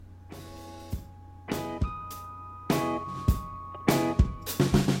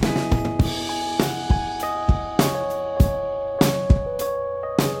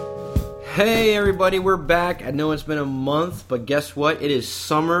Hey everybody, we're back. I know it's been a month, but guess what? It is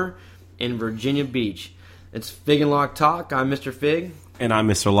summer in Virginia Beach. It's Fig and Lock Talk. I'm Mr. Fig. And I'm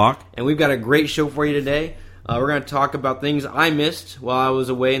Mr. Locke. And we've got a great show for you today. We're going to talk about things I missed while I was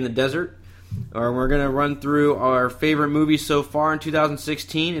away in the desert. We're going to run through our favorite movies so far in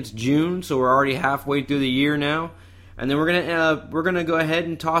 2016. It's June, so we're already halfway through the year now. And then we're gonna go ahead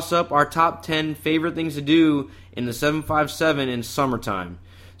and toss up our top 10 favorite things to do in the 757 in summertime.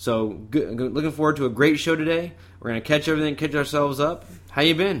 So looking forward to a great show today. We're gonna catch everything, catch ourselves up. How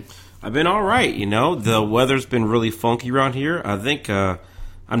you been? I've been all right. You know, the weather's been really funky around here. I think I'm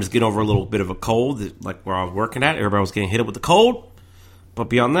just getting over a little bit of a cold, like where I was working at. Everybody was getting hit with the cold.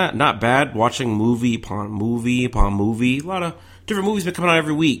 But beyond that, not bad. Watching movie upon movie upon movie. A lot of different movies been coming out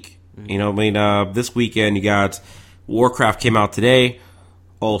every week. You know, I mean, this weekend you got Warcraft came out today.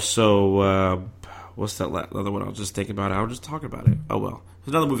 Also, what's that other one I was just thinking about? I was just talking about it. Oh, well.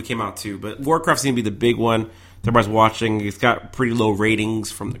 There's another movie came out, too. But Warcraft seems to be the big one. Everybody's watching. It's got pretty low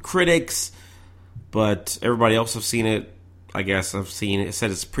ratings from the critics. But everybody else have seen it. I guess I've seen it. It said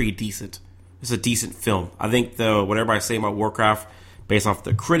it's pretty decent. It's a decent film. I think, though, what everybody's saying about Warcraft, based off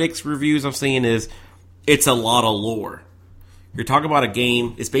the critics' reviews I'm seeing, is it's a lot of lore. You're talking about a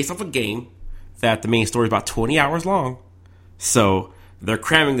game. It's based off a game that the main story is about 20 hours long. So they're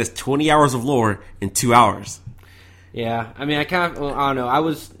cramming this 20 hours of lore in 2 hours. Yeah, I mean, I kind of, I don't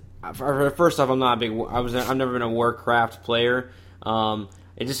know. First off, I'm not a big. I've never been a Warcraft player.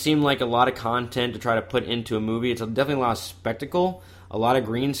 It just seemed like a lot of content to try to put into a movie. It's definitely a lot of spectacle, a lot of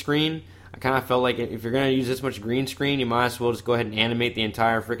green screen. I kind of felt like if you're going to use this much green screen, you might as well just go ahead and animate the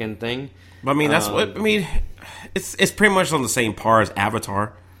entire freaking thing. But I mean, it's pretty much on the same par as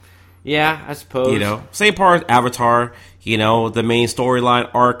Avatar. Yeah, I suppose. You know, same par as Avatar. You know, the main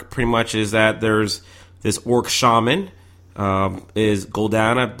storyline arc pretty much is that there's this orc shaman, is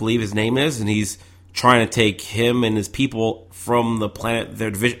Gul'dan, I believe his name is, and he's trying to take him and his people from the planet,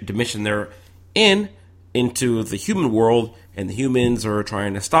 their dimension they're in, into the human world, and the humans are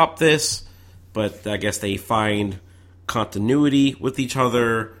trying to stop this, but I guess they find continuity with each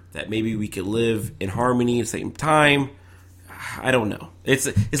other, that maybe we could live in harmony at the same time. I don't know. It's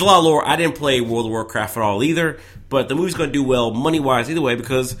a lot of lore. I didn't play World of Warcraft at all either, but the movie's going to do well money-wise either way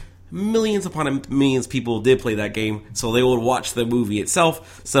because millions upon millions of people did play that game, so they would watch the movie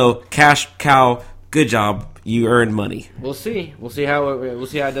itself. So, cash cow, good job. You earned money. We'll see. We'll see how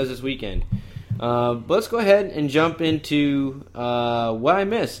it does this weekend. But let's go ahead and jump into what I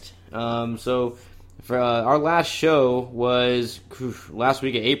missed. So, for our last show was last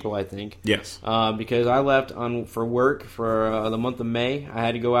week of April, I think. Yes. Because I left for work for the month of May. I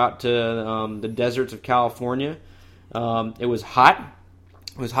had to go out to the deserts of California. It was hot.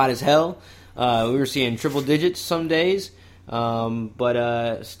 It was hot as hell. We were seeing triple digits some days.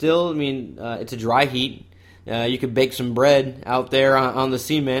 But still, I mean, it's a dry heat. You could bake some bread out there on the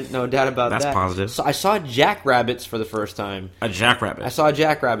cement, no doubt about that. That's positive. So I saw jackrabbits for the first time. A jackrabbit? I saw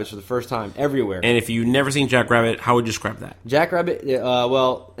jackrabbits for the first time everywhere. And if you've never seen jackrabbit, how would you describe that? Jackrabbit,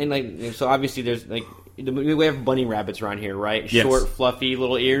 so obviously there's we have bunny rabbits around here, right? Yes. Short, fluffy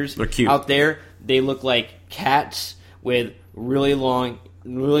little ears. They're cute. Out there, they look like cats with really long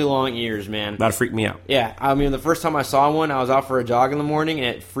ears, man. That'd freak me out. Yeah, I mean, the first time I saw one, I was out for a jog in the morning,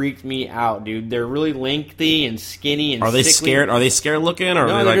 and it freaked me out, dude. They're really lengthy and skinny and Are they sickly. scared? Are they scared looking? Or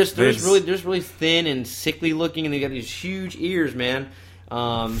No, are they're they just really thin and sickly looking, and they got these huge ears, man.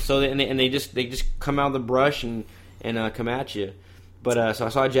 They just come out of the brush and come at you. But so I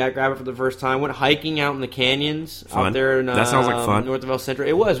saw a jackrabbit for the first time. Went hiking out in the canyons Fun. out there in that sounds like fun. north of El Centro.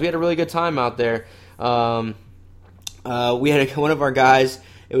 It was. We had a really good time out there. We had one of our guys.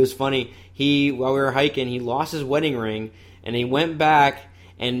 It was funny. While we were hiking, he lost his wedding ring, and he went back,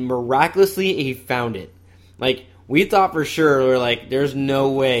 and miraculously he found it. Like, we thought for sure, we were like, there's no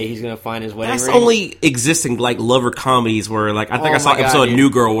way he's gonna find his wedding ring. That's only existing like lover comedies where, like, I think I saw an episode of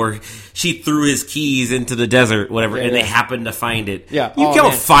New Girl where she threw his keys into the desert, whatever, and they happened to find it. Yeah, you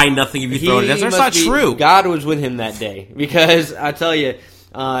can't find nothing if you throw it in the desert. That's not true. God was with him that day because I tell you.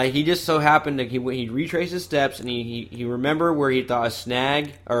 He just so happened that he retraced his steps and he remembered where he thought a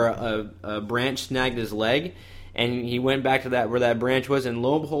snag or a branch snagged his leg, and he went back to where that branch was, and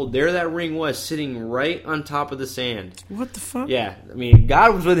lo and behold, there that ring was sitting right on top of the sand. What the fuck? Yeah, I mean,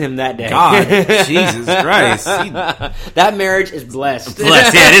 God was with him that day. God, Jesus Christ, that marriage is blessed.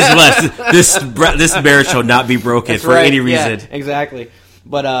 Blessed, yeah, it is blessed. This marriage shall not be broken for any reason. Yeah, exactly.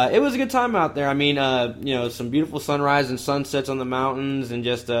 But it was a good time out there. I mean, some beautiful sunrise and sunsets on the mountains, and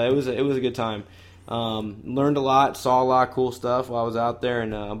just it was a good time. Learned a lot, saw a lot of cool stuff while I was out there,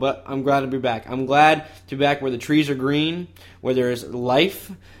 and but I'm glad to be back. I'm glad to be back where the trees are green, where there's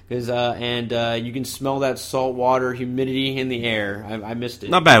life, and you can smell that salt water humidity in the air. I missed it.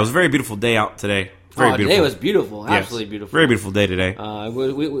 Not bad. It was a very beautiful day out today. Very beautiful. Today was beautiful. Yes. Absolutely beautiful. Very beautiful day today.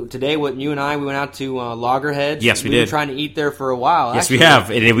 Today, you and I, we went out to Loggerheads. Yes, we did. We've been trying to eat there for a while. Yes, actually. we have.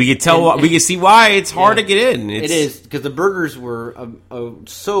 And we can tell, we can see why it's hard to get in. It is, because the burgers were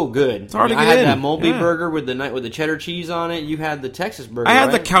so good. It's hard to get in. I had in. that Mulby burger with the cheddar cheese on it. You had the Texas burger, I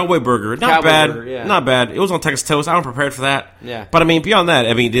had right? the Cowboy burger. Not Cowboy bad. burger, yeah. Not bad. It was on Texas toast. I wasn't prepared for that. Yeah. But, I mean, beyond that,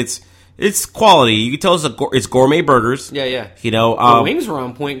 I mean, it's quality. You can tell it's gourmet burgers. Yeah. You know, the wings were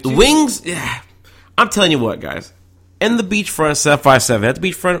on point, too. The wings, yeah. I'm telling you what, guys. In the beachfront 757, at the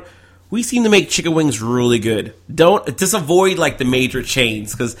beachfront, we seem to make chicken wings really good. Just avoid like the major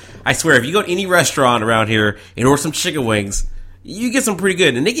chains, because I swear, if you go to any restaurant around here and order some chicken wings, you get some pretty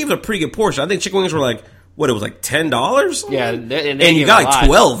good. And they gave it a pretty good portion. I think chicken wings were like, what, it was like $10? Yeah, and you got like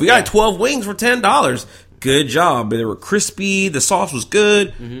 12. You got like 12 wings for $10. Good job. They were crispy. The sauce was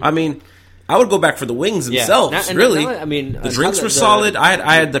good. Mm-hmm. I mean, I would go back for the wings themselves, really. I mean, the drinks were solid.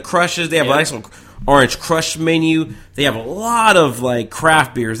 I had the crushes. They have a nice little orange crush menu. They have a lot of like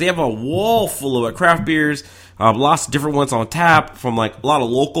craft beers. They have a wall full of craft beers. Lots of different ones on tap from like a lot of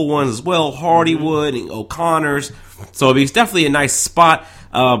local ones as well. Hardywood and O'Connor's. So it's definitely a nice spot.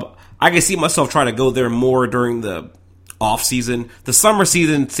 I can see myself trying to go there more during the off season. The summer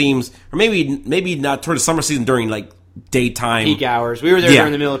season seems, or maybe not during the summer season, during like daytime peak hours. We were there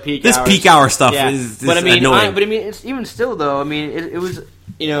during the middle of peak hours. This peak hour stuff is annoying. But I mean, it's even still though. I mean, it was.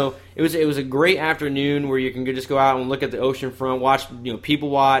 It was a great afternoon where you can just go out and look at the ocean front, watch people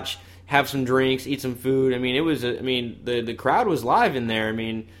watch, have some drinks, eat some food. I mean, the crowd was live in there. I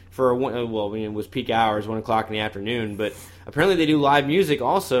mean, it was peak hours, 1 o'clock in the afternoon, but apparently they do live music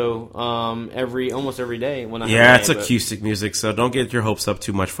also almost every day. It's acoustic music, so don't get your hopes up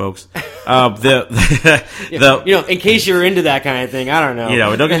too much, folks. In case you're into that kind of thing, I don't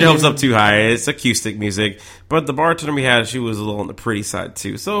know. Don't get your hopes up too high. It's acoustic music, but the bartender we had, she was a little on the pretty side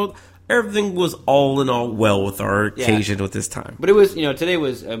too. So everything was all in all well with our occasion with this time. But it was, today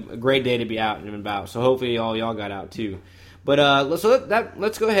was a great day to be out and about. So hopefully y'all got out too. But let's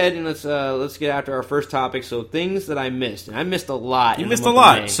go ahead and let's get after our first topic. So things that I missed, and I missed a lot. You missed a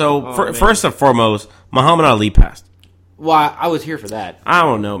lot. So first and foremost, Muhammed Ali passed. Well, I was here for that. I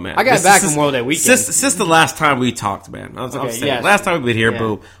don't know, man. I got back from World Day weekend. Since the last time we talked, man. I'm saying, last time we've been here,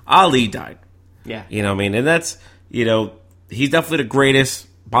 boom, Ali died. Yeah. You know what I mean? And that's, he's definitely the greatest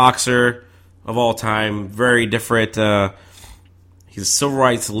boxer of all time. Very different. He's a civil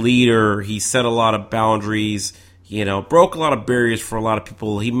rights leader. He set a lot of boundaries. Broke a lot of barriers for a lot of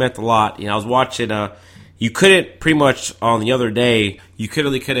people. He meant a lot. I was watching, you couldn't pretty much on the other day, you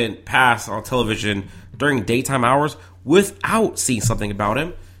couldn't pass on television during daytime hours without seeing something about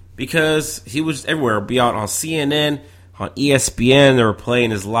him, because he was everywhere. Be out on CNN, on ESPN. They were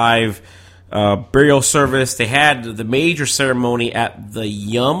playing his live burial service. They had the major ceremony at the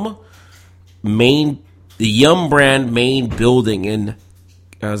Yum brand main building in,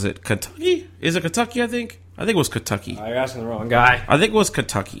 is it Kentucky? Is it Kentucky, I think it was Kentucky. You're asking the wrong guy. I think it was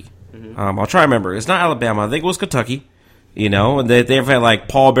Kentucky. Mm-hmm. I'll try to remember. It's not Alabama. I think it was Kentucky. And they've had like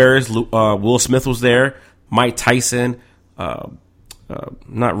Paul Bearers, Will Smith was there, Mike Tyson, not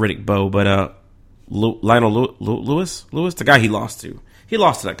Riddick Bowe, but Lionel Lewis, the guy he lost to. He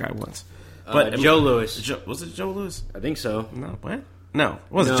lost to that guy once. But Joe Louis. Was it Joe Louis? I think so. No, what? No,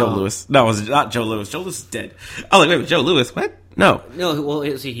 it wasn't Joe Louis. No, it was not Joe Louis. Joe Louis is dead. I was like, wait, Joe Louis? What? No.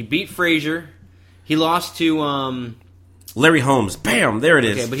 Well, see, he beat Frazier. He lost to Larry Holmes. Bam! There it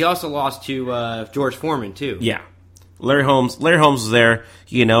is. Okay, but he also lost to George Foreman too. Yeah, Larry Holmes was there.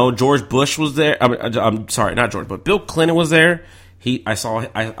 George Bush was there. I'm sorry, not George, but Bill Clinton was there. I saw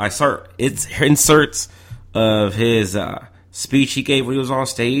inserts of his speech he gave when he was on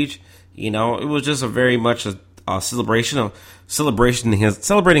stage. It was just a very much a celebrating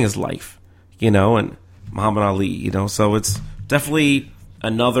his life. And Muhammad Ali. So it's definitely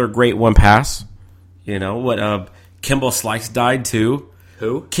another great one pass. Kimbo Slice died too.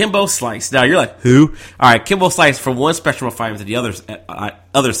 Who? Kimbo Slice. Now you're like, who? All right, Kimbo Slice from one spectrum of fighting to the other side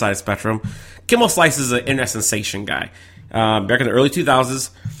of the spectrum. Kimbo Slice is an internet sensation guy. Back in the early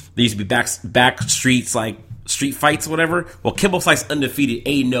 2000s, there used to be back streets, like street fights, whatever. Well, Kimbo Slice undefeated,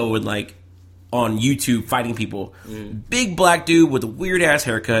 and like on YouTube fighting people. Big black dude with a weird ass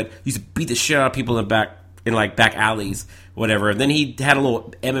haircut. Used to beat the shit out of people in back alleys, whatever. And then he had a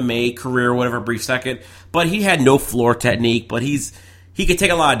little MMA career, or whatever, a brief second. But he had no floor technique. But he could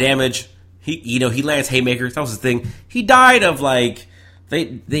take a lot of damage. He lands haymakers. That was his thing. He died of like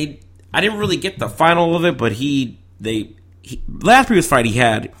they I didn't really get the final of it, but last previous fight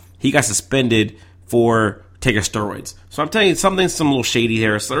he got suspended for taking steroids. So I'm telling you, some little shady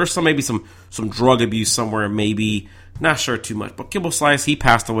there. So there's maybe some drug abuse somewhere, maybe. Not sure too much. But Kimbo Slice, he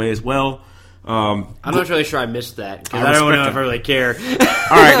passed away as well. I'm not really sure I missed that, because I don't know if I really care.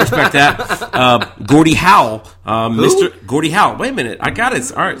 All right, respect that. Gordie Howe, Mr. Gordie Howe. Wait a minute, I got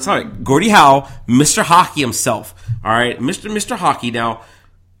it. All right, sorry. Gordie Howe, Mr. Hockey himself. All right, Mr. Hockey. Now,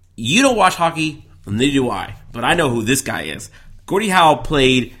 you don't watch hockey, neither do I, but I know who this guy is. Gordie Howe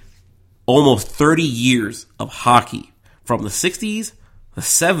played almost 30 years of hockey, from the 60s, the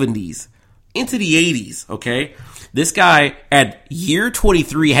 70s, into the 80s, okay? This guy at year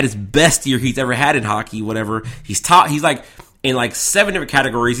 23 had his best year he's ever had in hockey, whatever. He's like in like 7 different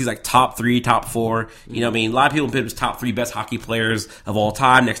categories. He's like top 3, top 4. You know what I mean? A lot of people put him as top 3 best hockey players of all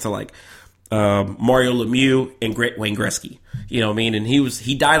time, next to like Mario Lemieux and Wayne Gretzky. You know what I mean? And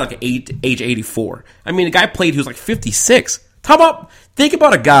he died like at age 84. I mean, the guy played, he was like 56. Think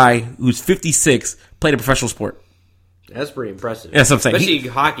about a guy who's 56 played a professional sport. That's pretty impressive. That's what I'm saying. Especially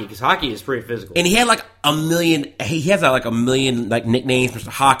hockey, because hockey is pretty physical. And he had like a million. He has like a million like nicknames: Mr.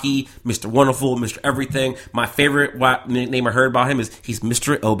 Hockey, Mr. Wonderful, Mr. Everything. My favorite nickname I heard about him is he's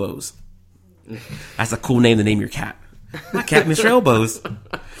Mr. Elbows. That's a cool name to name your cat. My cat, Mr. Elbows.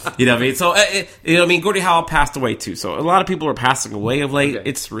 You know what I mean? So you know what I mean. Gordie Howe passed away too. So a lot of people are passing away of late. Okay.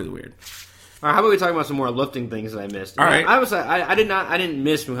 It's really weird. All right, how about we talk about some more lifting things that I missed? All right. I didn't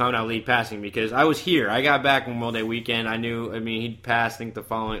miss Muhammed Ali passing, because I was here. I got back on Memorial Day weekend. He passed, I think, that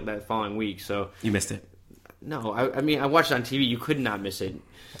following week. So you missed it. No, I watched it on TV. You could not miss it.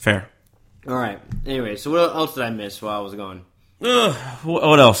 Fair. All right. Anyway, so what else did I miss while I was gone?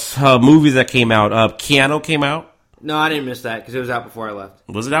 What else? Movies that came out. Keanu came out. No, I didn't miss that, because it was out before I left.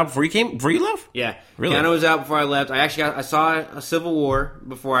 Was it out before you left? Yeah, really. Keanu was out before I left. I saw a Civil War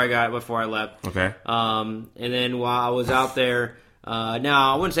before I left. Okay. And then while I was out there,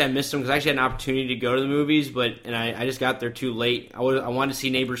 now I wouldn't say I missed them, because I actually had an opportunity to go to the movies, but I just got there too late. I wanted to see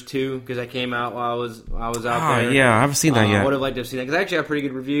Neighbors 2, because I came out while I was out there. Yeah, I haven't seen that yet. I would have liked to have seen that, because I actually got pretty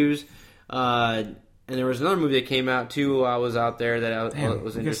good reviews. And there was another movie that came out too while I was out there that I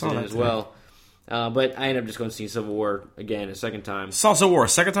was interested in as well. But I ended up just going to see Civil War again a second time. Saw Civil War a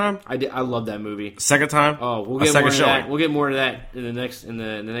second time? I love that movie. Second time? Oh, we'll get more into that. We'll get more to that in the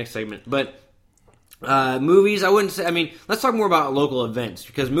next segment. But movies, I wouldn't say. I mean, let's talk more about local events,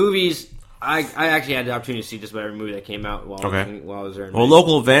 because movies, I actually had the opportunity to see just about every movie that came out while I was there. Well,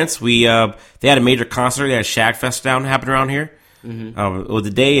 local events, they had a major concert. They had Shag Fest happening around here. Mm-hmm. The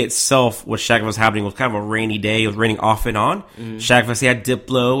day itself, what Shag was happening, was kind of a rainy day. It was raining off and on. Mm-hmm. Shag Fest, they had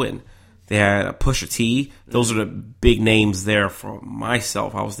Diplo and they had Pusha T. Those are the big names there for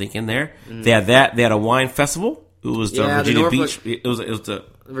myself. I was thinking there. Mm-hmm. They had that. They had a wine festival. It was the Virginia Beach. It was the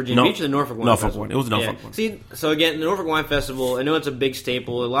Virginia Beach or the Norfolk Wine Festival? It was the Norfolk one. See, so again, the Norfolk Wine Festival, I know it's a big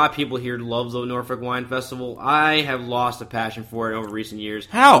staple. A lot of people here love the Norfolk Wine Festival. I have lost a passion for it over recent years.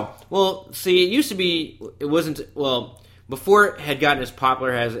 How? Well, see, it used to be, before it had gotten as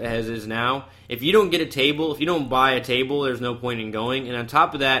popular as it is now, if you don't get a table, if you don't buy a table, there's no point in going. And on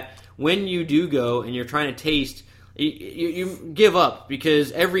top of that, when you do go and you're trying to taste, you give up,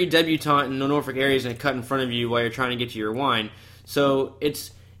 because every debutante in the Norfolk area is going to cut in front of you while you're trying to get to your wine. So it's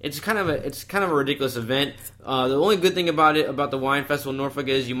kind of a ridiculous event. The only good thing about the wine festival in Norfolk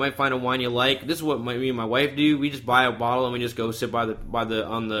is you might find a wine you like. This is what me and my wife do. We just buy a bottle and we just go sit on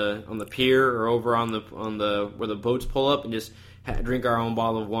the pier or over on the where the boats pull up and just drink our own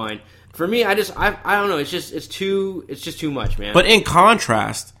bottle of wine. For me, I don't know. It's too much, man. But in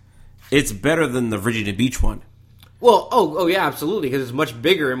contrast, it's better than the Virginia Beach one. Well, oh yeah, absolutely, because it's much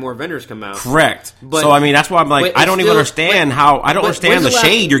bigger and more vendors come out. Correct. But, so I mean, that's why I'm like, I don't even understand the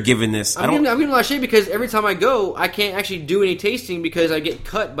shade you're giving this. I'm giving a lot of shade because every time I go, I can't actually do any tasting because I get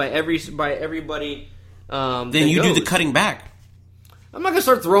cut by everybody. Then you do the cutting back. I'm not going to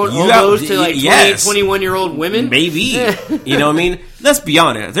start throwing elbows to like 21-year-old women. Maybe. You know what I mean? Let's be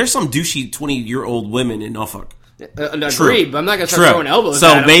honest. There's some douchey 20-year-old women in Norfolk. Agreed, but I'm not going to start throwing elbows.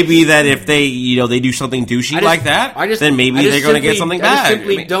 So maybe that if they do something douchey like that, then maybe they're going to get something bad. I just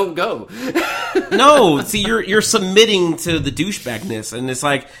simply don't go. No, see, you're submitting to the douchebagness, and it's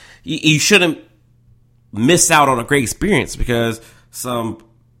like you shouldn't miss out on a great experience because some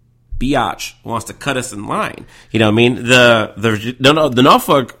biatch wants to cut us in line. You know what I mean? The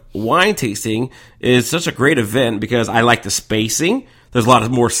Norfolk wine tasting is such a great event because I like the spacing. There's a lot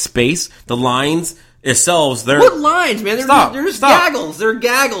of more space. The lines itself, what lines, man? They're just gaggles. They're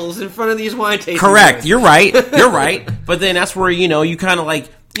gaggles in front of these wine tastings. Correct. You're right. But then that's where, you kind of like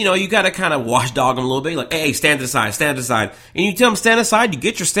you got to kind of watchdog them a little bit. Like, hey, stand aside. And you tell them stand aside, you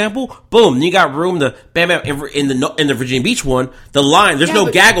get your sample, boom, and you got room to, bam, in the Virginia Beach one, the line, there's no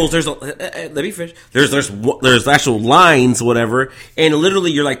gaggles, let me finish. There's actual lines, whatever, and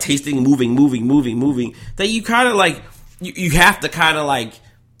literally you're like tasting, moving, that you kind of like, you have to kind of like,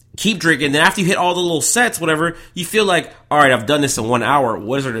 keep drinking. Then after you hit all the little sets, whatever, you feel like, all right, I've done this in 1 hour.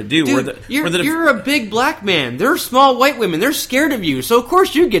 What is there to do? Dude, you're a big black man. They're small white women. They're scared of you. So of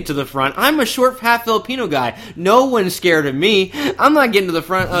course you get to the front. I'm a short, fat Filipino guy. No one's scared of me. I'm not getting to the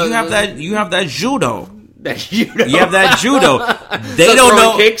front. You have that judo. That judo. You have that judo. They so don't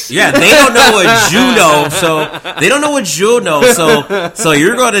know. Kicks? Yeah, they don't know what judo. So they don't know what judo. So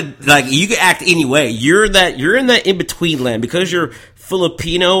you're going to like you can act anyway. You're in that in between land because you're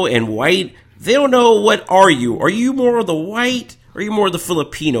Filipino and white. They don't know what are you. Are you more of the white? Or are you more of the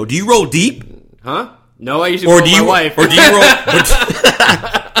Filipino? Do you roll deep? Huh? No, I usually roll my wife. Or do you roll?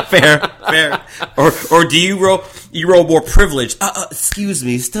 Fair. Or do you roll more privileged? Excuse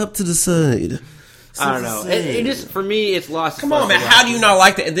me. Step to the side. I don't know. It just for me, it's lost. Come on, man. How do you not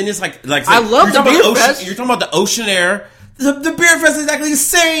like that? And then it's like I love the beer fest. You're talking about the ocean air. The beer fest is exactly the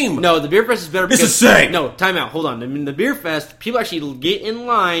same. No, the beer fest is better. It's the same. No, time out. Hold on. I mean, the beer fest, people actually get in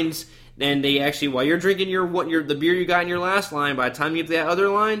lines, and they actually, while you're drinking the beer you got in your last line, by the time you get to that other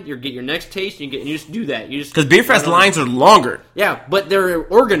line, you get your next taste, and you just do that. Because beer fest lines are longer. Yeah, but they're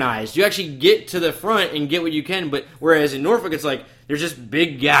organized. You actually get to the front and get what you can. But whereas in Norfolk, it's like there's just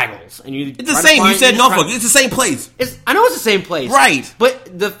big gaggles, and it's the same. You said Norfolk. It's the same place. I know it's the same place, right?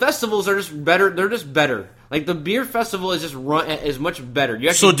 But the festivals are just better. They're just better. Like the beer festival is just is much better. You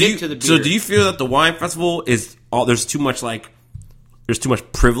actually get to the beer. So do you feel that the wine festival is there's too much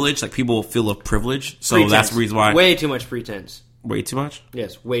privilege? Like people feel of privilege. So pretense. That's the reason why. Way too much pretense. Way too much?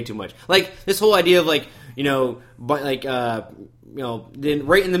 Yes, way too much. Like this whole idea of then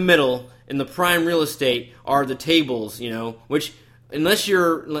right in the middle in the prime real estate are the tables, which unless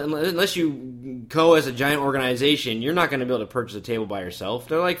you go as a giant organization, you're not going to be able to purchase a table by yourself.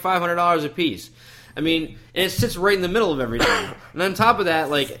 They're like $500 a piece. I mean, and it sits right in the middle of everything. And on top of that,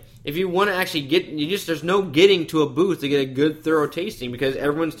 like, if you want to actually there's no getting to a booth to get a good, thorough tasting because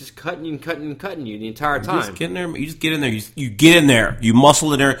everyone's just cutting you the entire time. You just get in there. You get in there. You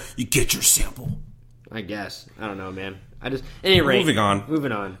muscle in there. You get your sample. I guess. I don't know, man. At any rate. Moving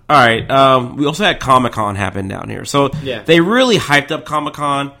on. All right. We also had Comic Con happen down here. So They really hyped up Comic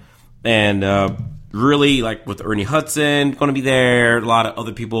Con and really, like, with Ernie Hudson going to be there, a lot of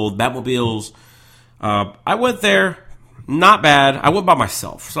other people, Batmobiles. I went there, not bad. I went by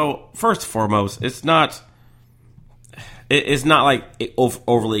myself. So first and foremost, it's not like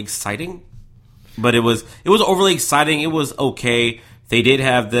overly exciting, but it was overly exciting. It was okay. They did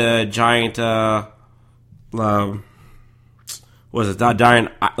have the giant,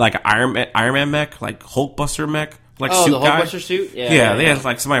 giant like Iron Man mech, like Hulkbuster mech, like suit the guy. Hulkbuster suit. Yeah, they had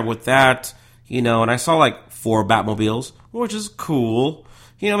like somebody with that, and I saw like 4 Batmobiles, which is cool.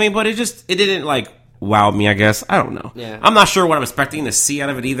 You know what I mean? But it didn't like wow me, I guess. I don't know. Yeah. I'm not sure what I'm expecting to see out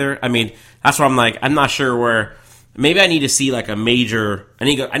of it either. I mean, that's why I'm like, I'm not sure where. Maybe I need to see like a major. I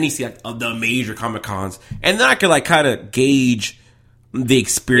need to see like the major Comic Cons, and then I could like kind of gauge the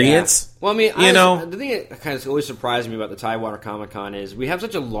experience. Yeah. Well, I mean, the thing that kind of always surprised me about the Tidewater Comic Con is we have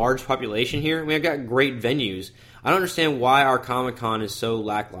such a large population here. We've got great venues. I don't understand why our Comic Con is so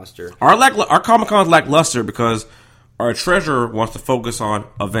lackluster. Our Comic Con is lackluster because our treasurer wants to focus on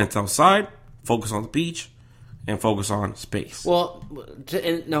events outside, focus on the beach, and focus on space. Well,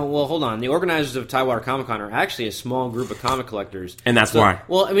 hold on. The organizers of Tidewater Comic Con are actually a small group of comic collectors, and that's why.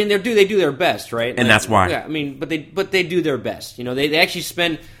 Well, I mean, they do their best, right? And that's why. Yeah, I mean, but they do their best. They actually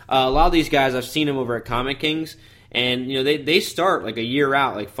spend a lot of these guys. I've seen them over at Comic Kings, and they start like a year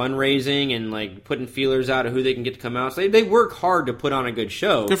out, like fundraising and like putting feelers out of who they can get to come out. So they work hard to put on a good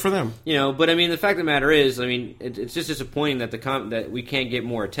show. Good for them. But I mean, the fact of the matter is, I mean, it's just disappointing that that we can't get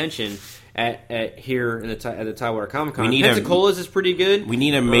more attention at here at the Tidewater Comic Con. Pensacola's is pretty good. We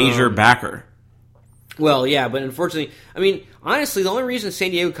need a major backer. Well, yeah, but unfortunately, I mean, honestly, the only reason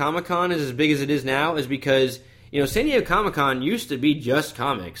San Diego Comic Con is as big as it is now is because San Diego Comic Con used to be just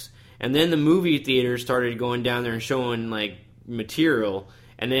comics, and then the movie theaters started going down there and showing like material,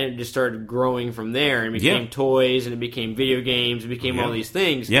 and then it just started growing from there, and it became toys, and it became video games, it became all these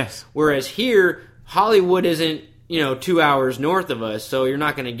things. Yes. Whereas here, Hollywood isn't 2 hours north of us, so you're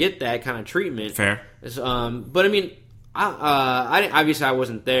not going to get that kind of treatment. Fair. But I mean, I obviously I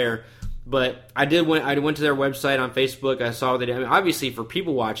wasn't there, but I went to their website on Facebook. I saw that. I mean, obviously, for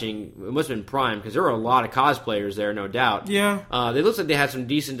people watching, it must have been prime because there were a lot of cosplayers there, no doubt. Yeah. They looked like they had some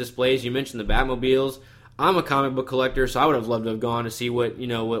decent displays. You mentioned the Batmobiles. I'm a comic book collector, so I would have loved to have gone to see what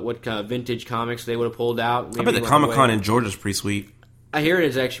vintage comics they would have pulled out. I bet the Comic Con in Georgia is pretty sweet. I hear it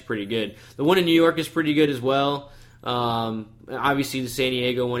is actually pretty good. The one in New York is pretty good as well. Obviously, the San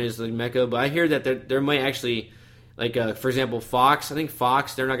Diego one is the mecca, but I hear that there might actually, for example, Fox. I think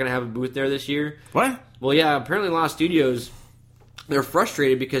Fox, they're not going to have a booth there this year. What? Well, yeah, apparently a lot of studios, they're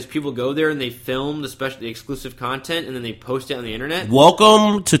frustrated because people go there and they film the exclusive content and then they post it on the internet.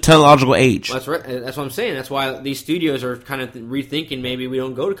 Welcome to technological age. Well, that's right. That's what I'm saying. That's why these studios are kind of rethinking maybe we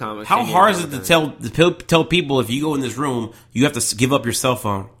don't go to comics. How hard is it to tell people if you go in this room, you have to give up your cell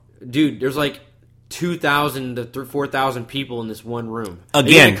phone? Dude, there's 2,000 to 4,000 people in this one room.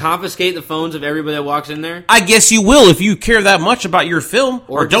 Again, they confiscate the phones of everybody that walks in there. I guess you will if you care that much about your film,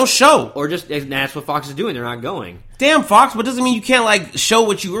 or don't show. Or just that's what Fox is doing. They're not going. Damn, Fox, but doesn't mean you can't show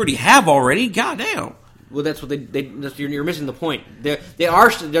what you already have already. Goddamn. Well, that's what you're missing the point.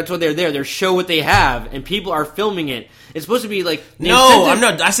 That's what they're there. They show what they have, and people are filming it. It's supposed to be no, I'm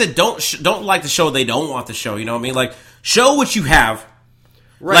not. I said don't like the show they don't want to show. You know what I mean? Show what you have.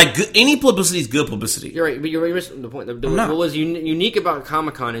 Right. Any publicity is good publicity. You're right, but you're missing the point. What was unique about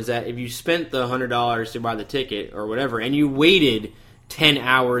Comic-Con is that if you spent the $100 to buy the ticket or whatever, and you waited 10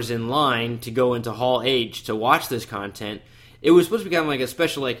 hours in line to go into Hall H to watch this content, it was supposed to become a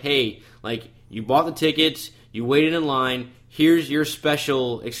special, hey, you bought the tickets, you waited in line, here's your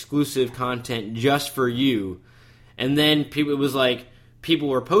special exclusive content just for you. And then people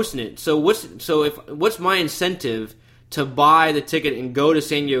were posting it. So what's my incentive to buy the ticket and go to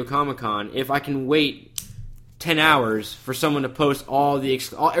San Diego Comic-Con if I can wait 10 hours for someone to post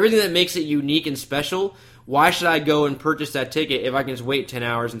everything that makes it unique and special? Why should I go and purchase that ticket if I can just wait 10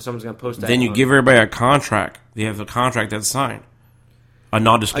 hours and someone's going to post that? Then you give everybody a contract. They have a contract that's signed. A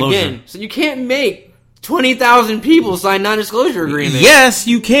non-disclosure. Again, so you can't make 20,000 people sign non-disclosure agreements. Yes,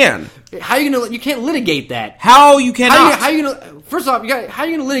 you can. How are you going to... You can't litigate that. How you cannot? How are you going to... First off, how are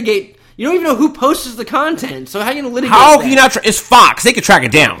you going to litigate... You don't even know who posts the content, so how are you going to litigate How that? can you not... It's Fox. They can track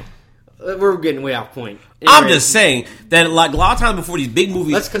it down. We're getting way off point. Anyway, I'm just saying that a lot of times before these big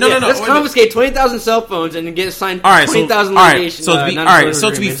movies... Let's confiscate 20,000 cell phones and get assigned 20,000 litigation. So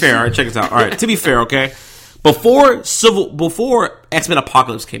to be fair, all right, check this out. All right, to be fair, okay? Before X-Men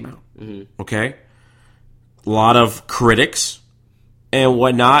Apocalypse came out, okay? A lot of critics and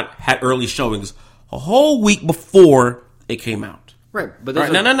whatnot had early showings a whole week before it came out. Right, but no,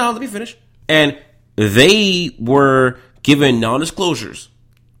 let me finish. And they were given non-disclosures.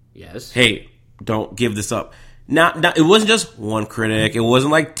 Yes. Hey, don't give this up. Now, it wasn't just one critic. It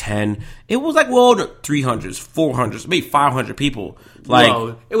wasn't 10. It was 300s, 400s, maybe 500 people.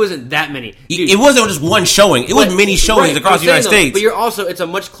 No, it wasn't that many. Dude, it wasn't just one showing. It was many showings across the United States. But it's a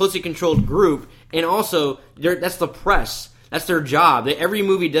much closely controlled group, and also that's the press. That's their job. Every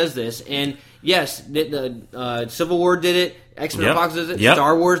movie does this, and yes, the Civil War did it. X-Men Apocalypse does it.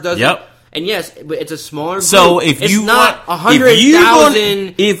 Star Wars does it. And yes, but it's a smaller group. So if it's you not want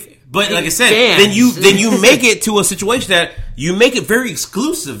 100,000, but like I said, fans. then you make it to a situation that you make it very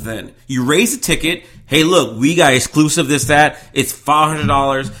exclusive. Then you raise the ticket. Hey, look, we got exclusive. This, that. It's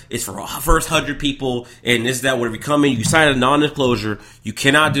 $500. It's for our first 100 people, and this, that. Whatever you come in, you sign a non-disclosure. You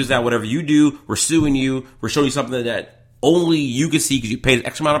cannot do that. Whatever you do, we're suing you. We're showing you something that only you can see because you paid an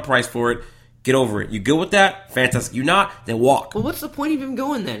X amount of price for it. Get over it. You good with that? Fantastic. You not? Then walk. Well, what's the point of even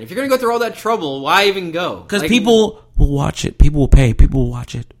going then? If you're going to go through all that trouble, why even go? Because people will watch it. People will pay. People will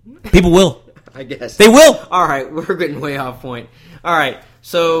watch it. People will. I guess. They will. All right. We're getting way off point. All right.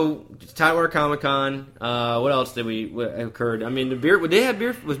 So, Tidewater Comic Con. What else occurred? I mean,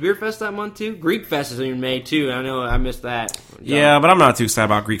 was Beer Fest that month too? Greek Fest is in May too. I know I missed that. Yeah, but I'm not too sad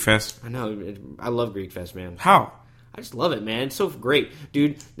about Greek Fest. I know. I love Greek Fest, man. How? I just love it, man. It's so great.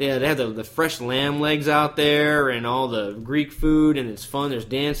 Dude, they have the fresh lamb legs out there and all the Greek food, and it's fun. There's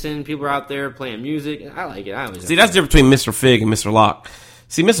dancing. People are out there playing music. I like it. See, that's the difference between Mr. Fig and Mr. Locke.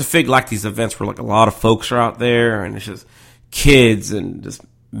 See, Mr. Fig liked these events where a lot of folks are out there, and it's just kids and just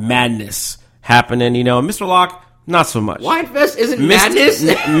madness happening, Mr. Locke, not so much. Wine Fest isn't madness?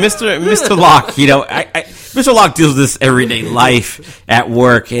 Mr. Locke, Mr. Locke deals with this everyday life at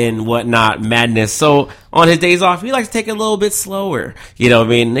work and whatnot, madness. So on his days off, he likes to take it a little bit slower,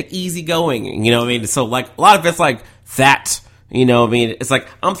 easy going, So a lot of it's like that, It's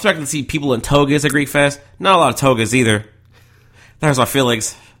I'm expecting to see people in togas at Greek Fest. Not a lot of togas either. That hurts my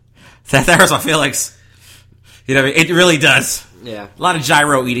feelings. That hurts my feelings. It really does. Yeah. A lot of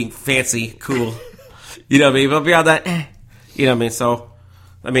gyro eating, fancy, cool. But beyond that, So,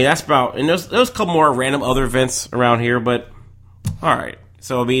 that's about... And there's a couple more random other events around here, but... All right.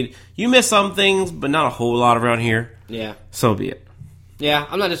 So, you miss some things, but not a whole lot around here. Yeah. So be it. Yeah,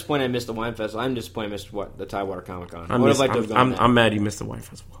 I'm not disappointed I missed the wine festival. I'm disappointed I missed the Tidewater Comic Con. I would have liked to have gone. I'm mad you missed the wine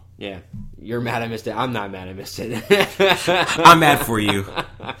festival. Yeah, you're mad I missed it. I'm not mad I missed it. I'm mad for you.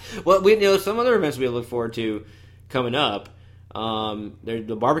 Well, some other events we look forward to coming up.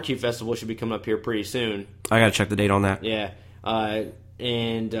 The barbecue festival should be coming up here pretty soon. I gotta check the date on that. Yeah,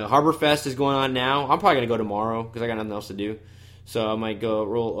 and Harbor Fest is going on now. I'm probably gonna go tomorrow because I got nothing else to do. So I might go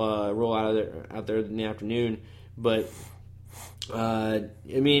roll out there in the afternoon. But I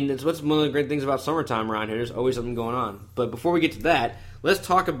mean, it's what's one of the great things about summertime around here. There's always something going on. But before we get to that, let's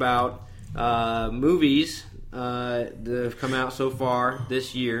talk about movies that have come out so far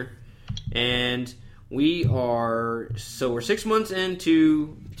this year. And we're 6 months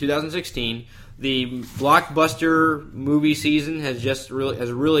into 2016. The blockbuster movie season has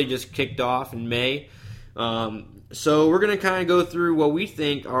really just kicked off in May. So we're gonna kind of go through what we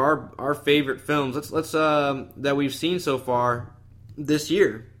think are our favorite films. Let's that we've seen so far this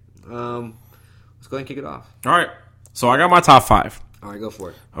year. Let's go ahead and kick it off. All right. So I got my top 5. All right, go for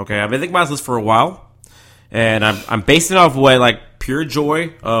it. Okay, I've been thinking about this list for a while, and I'm basing it off pure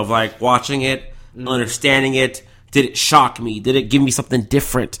joy of watching it, understanding it. Did it shock me? Did it give me something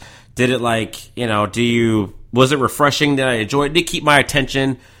different? Did it was it refreshing? Did I enjoy it? Did it keep my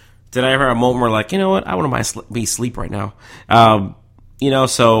attention? Did I ever have a moment where you know what? I want to sleep right now.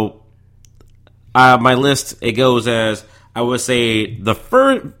 So my list, it goes as, I would say, the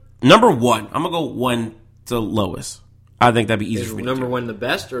first, number 1. I'm going to go 1 to lowest. I think that'd be easier for me. Number 1 the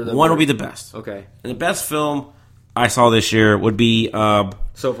best? Or the 1 will be the best. Okay. And the best film I saw this year would be...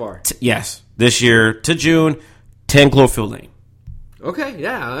 so far? Yes. This year to June, 10 Cloverfield Lane. Okay,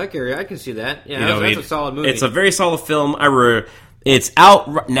 yeah, I can see that. Yeah, that's a solid movie. It's a very solid film. It's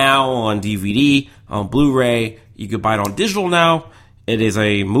out now on DVD, on Blu-ray. You can buy it on digital now. It is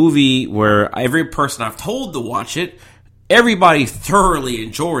a movie where every person I've told to watch it, everybody thoroughly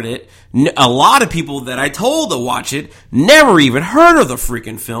enjoyed it. A lot of people that I told to watch it never even heard of the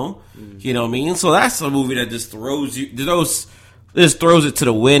freaking film. You know what I mean? So that's a movie that just throws it to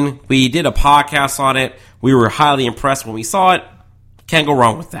the wind. We did a podcast on it. We were highly impressed when we saw it. Can't go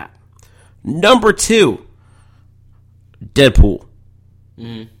wrong with that. Number 2, Deadpool.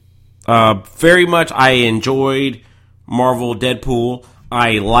 Very much I enjoyed Marvel Deadpool.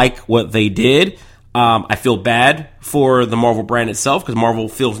 I like what they did. I feel bad for the Marvel brand itself because Marvel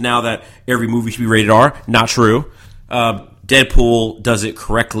feels now that every movie should be rated R. Not true. Deadpool does it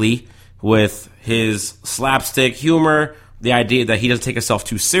correctly with his slapstick humor, the idea that he doesn't take himself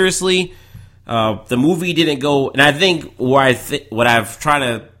too seriously. The movie didn't go, and I think what I've tried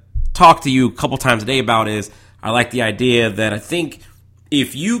to talk to you a couple times a day about is I like the idea that I think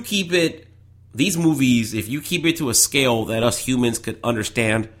if you keep it to a scale that us humans could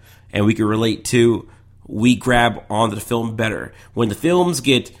understand and we could relate to, we grab onto the film better. When the films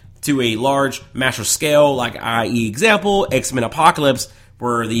get to a large massive scale, like i.e. example, X-Men Apocalypse,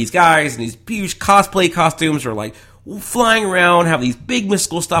 where these guys in these huge cosplay costumes are flying around, have these big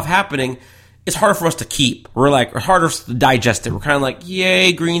mystical stuff happening, it's hard for us to keep. It's harder for us to digest it. We're kind of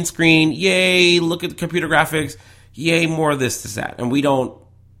yay, green screen, yay, look at the computer graphics, yay, more of this, that. And we don't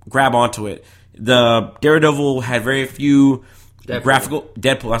grab onto it. The Daredevil had very few graphical...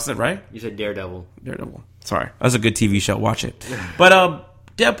 Deadpool, that's it, right? You said Daredevil. Sorry. That's a good TV show. Watch it.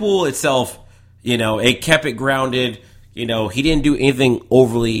 But Deadpool itself, it kept it grounded. He didn't do anything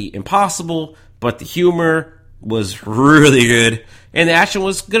overly impossible, but the humor was really good. And the action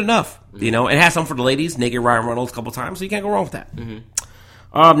was good enough. It had something for the ladies. Naked Ryan Reynolds a couple times, so you can't go wrong with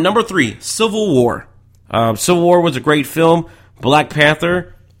that. Number 3, Civil War. Civil War was a great film. Black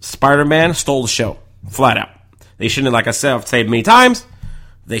Panther, Spider-Man stole the show. Flat out. They shouldn't have, like I said, I've said many times,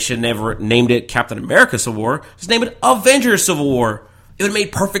 they should have never named it Captain America Civil War. Just name it Avengers Civil War. It would have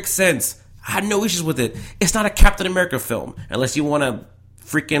made perfect sense. I had no issues with it. It's not a Captain America film. Unless you want to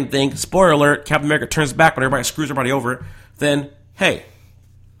freaking think, spoiler alert, Captain America turns back when everybody screws everybody over, then, hey,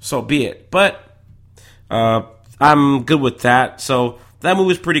 so be it. But I'm good with that. So that movie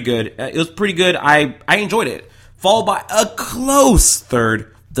was pretty good. It was pretty good. I enjoyed it. Followed by a close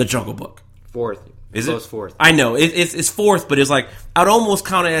third, The Jungle Book. 4th. Is close it? 4th. I know. It's 4th, but it's I'd almost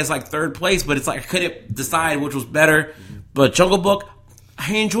count it as 3rd place, but it's I couldn't decide which was better. But Jungle Book,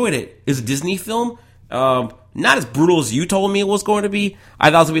 I enjoyed it. It's a Disney film. Not as brutal as you told me it was going to be.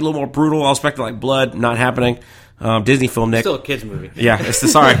 I thought it was going to be a little more brutal. I was expecting blood, not happening. Disney film, Nick. Still a kid's movie. Yeah,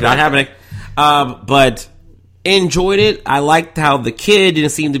 sorry, not happening. But enjoyed it. I liked how the kid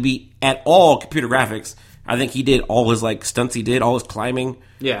didn't seem to be at all computer graphics. I think he did all his stunts he did, all his climbing,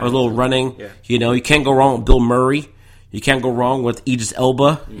 a little running. Yeah. You can't go wrong with Bill Murray. You can't go wrong with Idris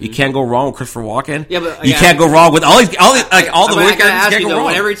Elba. You can't go wrong with Christopher Walken. Yeah, but you can't go wrong with all the I gotta ask you though.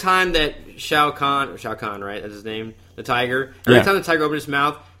 Every time that Shao Kahn, right? That's his name, the tiger. Every time the tiger opened his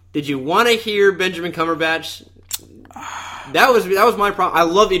mouth, did you want to hear Benjamin Cumberbatch? That was my problem. I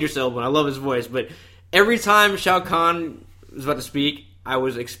love Idris Elba and I love his voice, but every time Shao Kahn was about to speak, I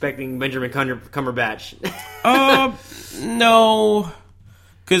was expecting Benjamin Cumberbatch. No.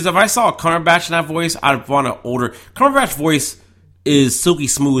 Because if I saw Cumberbatch in that voice, I'd want an older... Cumberbatch's voice is silky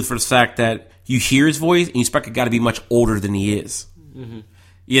smooth for the fact that you hear his voice and you expect it got to be much older than he is. Mm-hmm.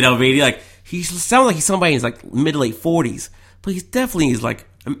 You know, maybe like he sounds like he's somebody in his like mid to late 40s, but he's definitely his like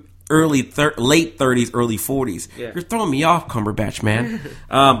late 30s, early 40s. Yeah. You're throwing me off, Cumberbatch, man.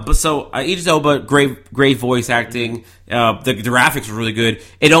 But so Idris Elba, great voice acting. The graphics were really good.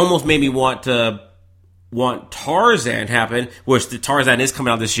 It almost made me want Tarzan happen, which the Tarzan is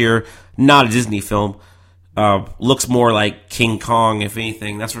coming out this year, not a Disney film. Looks more like King Kong, if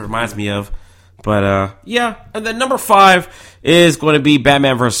anything. That's what it reminds me of. But, yeah. And then number 5 is going to be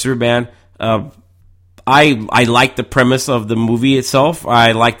Batman vs. Superman. I like the premise of the movie itself.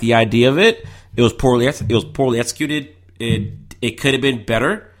 I like the idea of it. It was poorly executed. It could have been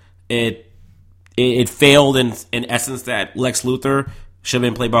better. It failed in essence that Lex Luthor should have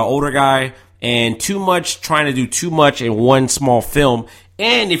been played by an older guy. And trying to do too much in one small film.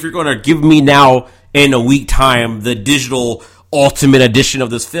 And if you're going to give me now in a week time the digital ultimate edition of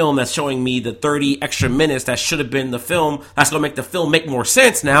this film that's showing me the 30 extra minutes that should have been the film, that's going to make the film make more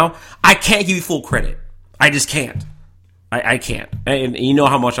sense now, I can't give you full credit. I just can't. I can't. And you know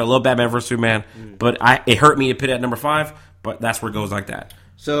how much I love Batman vs. Superman, but it hurt me to put it at number 5, but that's where it goes like that.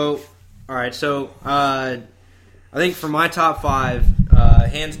 So, all right. So, I think for my top 5,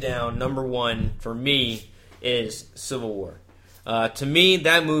 hands down, number 1 for me is Civil War. To me,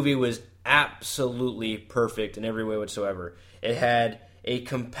 that movie was absolutely perfect in every way whatsoever. It had a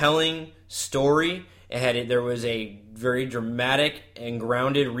compelling story. There was a very dramatic and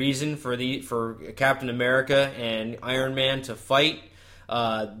grounded reason for Captain America and Iron Man to fight.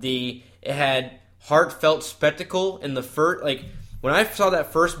 It had heartfelt spectacle in the first. Like when I saw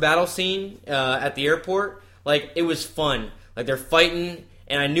that first battle scene at the airport, like it was fun. Like they're fighting,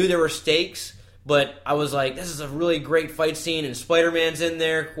 and I knew there were stakes. But I was like, this is a really great fight scene, and Spider-Man's in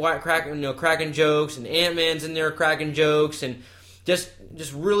there cracking jokes, and Ant-Man's in there cracking jokes, and just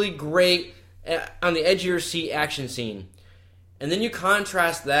really great on the edge of your seat action scene. And then you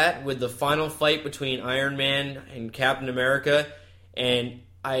contrast that with the final fight between Iron Man and Captain America, and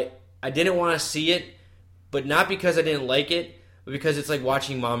I didn't want to see it, but not because I didn't like it, but because it's like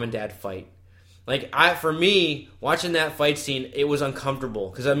watching mom and dad fight. Like, for me, watching that fight scene, it was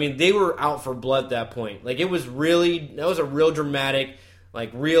uncomfortable. Because, I mean, they were out for blood at that point. Like, that was a real dramatic,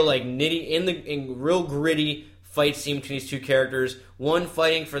 real gritty fight scene between these two characters. One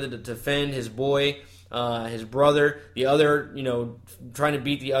fighting to defend his boy, his brother. The other, trying to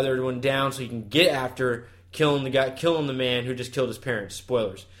beat the other one down so he can get after killing the man who just killed his parents.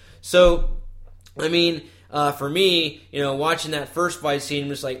 Spoilers. So, I mean... for me, watching that first fight scene, I'm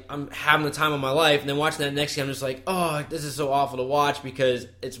just like, I'm having the time of my life. And then watching that next scene, I'm just like, oh, this is so awful to watch because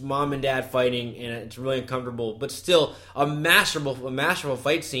it's mom and dad fighting and it's really uncomfortable. But still, a masterful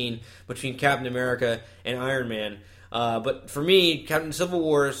fight scene between Captain America and Iron Man. But for me, Captain Civil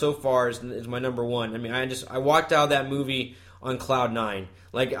War so far is my number 1. I mean, I walked out of that movie on cloud 9.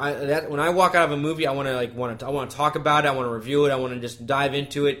 Like when I walk out of a movie, I want to talk about it. I want to review it. I want to just dive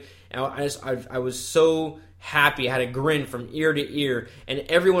into it. And I was so happy. I had a grin from ear to ear. And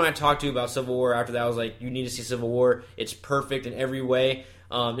everyone I talked to about Civil War after that was like, you need to see Civil War. It's perfect in every way.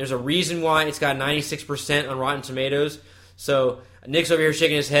 There's a reason why it's got 96% on Rotten Tomatoes. So Nick's over here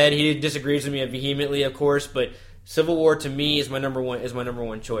shaking his head. He disagrees with me vehemently, of course. But Civil War to me is my number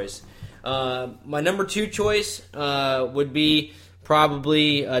one choice. My number 2 choice would be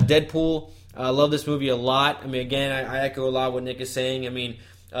probably Deadpool. I love this movie a lot. I mean, again, I echo a lot what Nick is saying. I mean,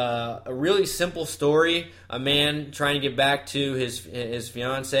 a really simple story. A man trying to get back to his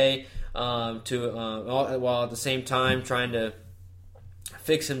fiancée, while at the same time trying to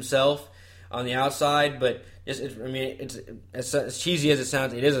fix himself on the outside. But it's as cheesy as it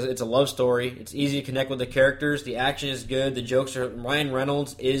sounds. It's a love story. It's easy to connect with the characters. The action is good. The jokes are. Ryan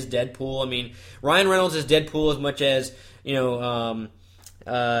Reynolds is Deadpool. I mean, Ryan Reynolds is Deadpool as much as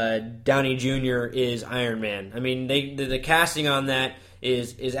Downey Jr. is Iron Man. I mean, the casting on that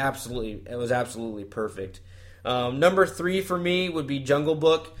was absolutely perfect. Number 3 for me would be Jungle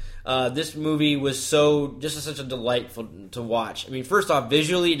Book. This movie was such a delightful to watch. I mean, first off,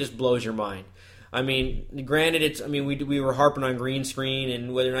 visually, it just blows your mind. I mean, granted, we were harping on green screen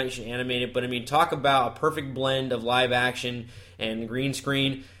and whether or not you should animate it, but I mean, talk about a perfect blend of live action and green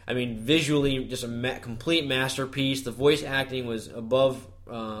screen. I mean, visually, just a complete masterpiece. The voice acting was well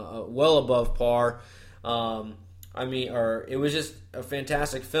above par. It was just a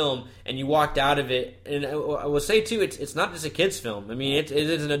fantastic film, and you walked out of it. And I will say too, it's not just a kids' film. I mean, it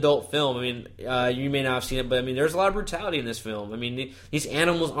is an adult film. I mean, you may not have seen it, but I mean, there's a lot of brutality in this film. I mean, these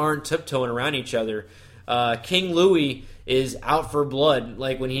animals aren't tiptoeing around each other. King Louie is out for blood,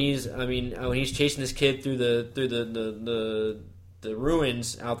 like when he's chasing this kid through the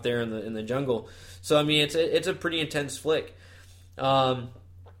ruins out there in the jungle. So I mean, it's a pretty intense flick.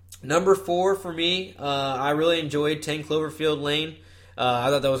 Number 4 for me, I really enjoyed 10 Cloverfield Lane. I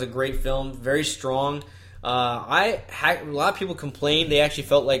thought that was a great film, very strong. A lot of people complained. They actually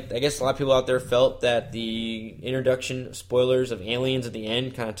felt like, I guess a lot of people out there felt that the introduction spoilers of aliens at the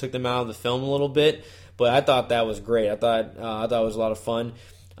end kind of took them out of the film a little bit. But I thought that was great. I thought it was a lot of fun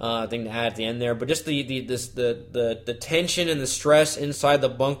thing to add at the end there. But just the tension and the stress inside the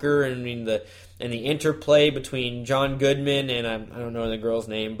bunker, and I mean the interplay between John Goodman and I don't know the girl's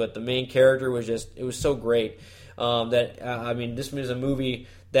name, but the main character was it was so great. This is a movie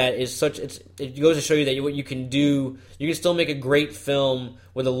that is it goes to show you that what you can do, you can still make a great film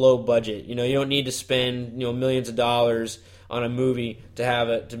with a low budget. You don't need to spend millions of dollars on a movie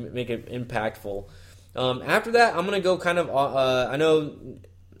to make it impactful. After that, I'm gonna go kind of. I know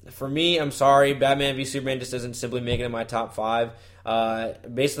for me, I'm sorry, Batman v Superman just doesn't simply make it in my top 5.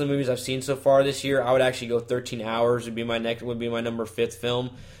 Based on the movies I've seen so far this year, I would actually go 13 Hours would be my number 5th film.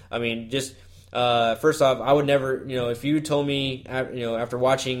 I mean, just first off, I would never, if you told me, after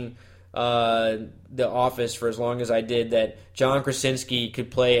watching The Office for as long as I did, that John Krasinski could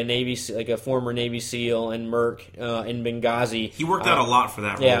play a former Navy SEAL and Merc in Benghazi. He worked out a lot for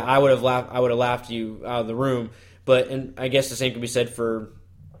that role. Yeah, I would have laughed you out of the room. And I guess the same could be said for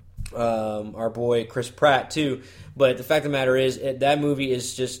our boy Chris Pratt too. But the fact of the matter is, that movie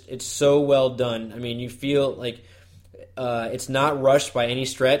is it's so well done. I mean, you feel like it's not rushed by any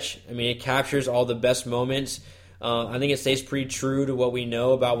stretch. I mean, it captures all the best moments. I think it stays pretty true to what we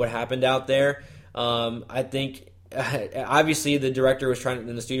know about what happened out there. I think obviously the director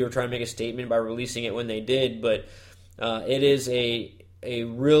and the studio were trying to make a statement by releasing it when they did, but it is a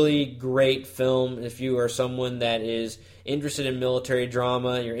really great film if you are someone that is interested in military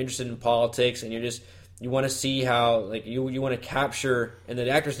drama, you're interested in politics, and you want to see how you want to capture, and the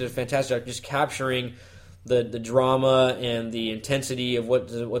actors did a fantastic job just capturing the drama and the intensity of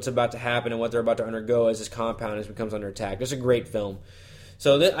what's about to happen and what they're about to undergo as this compound becomes under attack. It's a great film.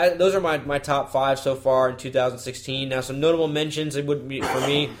 So those are my top 5 so far in 2016. Now, some notable mentions. It would be for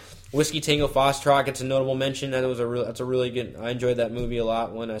me, Whiskey Tango Foxtrot gets a notable mention. That's a really good. I enjoyed that movie a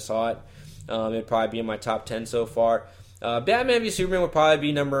lot when I saw it. It'd probably be in my top 10 so far. Batman v Superman would probably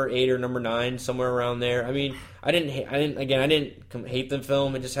be number 8 or number 9, somewhere around there. I mean, I didn't hate the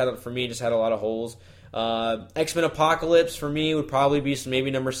film. It just had a lot of holes. X-Men Apocalypse for me would probably be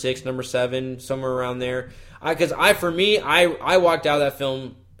maybe number 6, number 7, somewhere around there. I walked out of that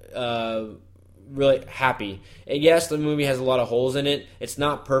film really happy. And yes, the movie has a lot of holes in it. It's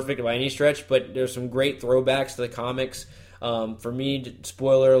not perfect by any stretch, but there's some great throwbacks to the comics. For me,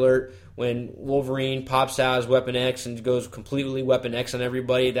 spoiler alert, when Wolverine pops out as Weapon X and goes completely Weapon X on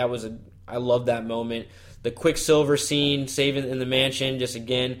everybody, I love that moment. The Quicksilver scene, saving in the mansion, just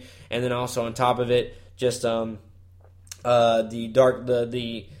again, and then also on top of it, just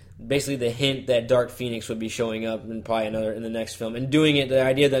basically the hint that Dark Phoenix would be showing up in the next film, and doing it. The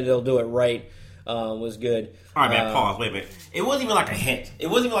idea that they'll do it right was good. All right, man. Pause. Wait a minute. It wasn't even like a hint. It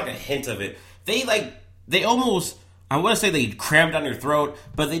wasn't even like a hint of it. They almost. I want to say they crammed down your throat,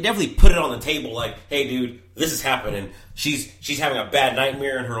 but they definitely put it on the table. Like, hey, dude, this is happening. She's having a bad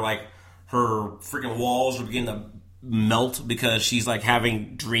nightmare, and her freaking walls are beginning to melt because she's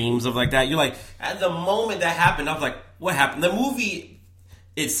having dreams of that. You're like, at the moment that happened, I was like, what happened? The movie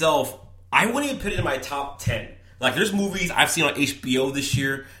itself, I wouldn't even put it in my top 10. There's movies I've seen on HBO this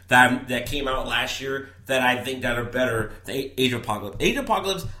year that came out last year that I think that are better than Age of Apocalypse. Age of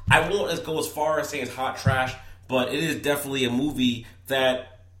Apocalypse, I won't go as far as saying it's hot trash, but it is definitely a movie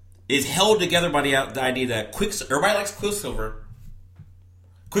that is held together by the idea that everybody likes Quicksilver.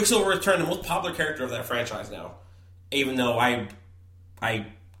 Quicksilver has turned the most popular character of that franchise now. Even though I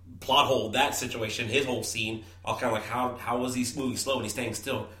plot hole that situation, his whole scene, I was kind of how was he moving slow and he's staying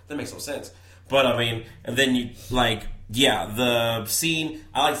still? That makes no sense. But I mean, and then the scene,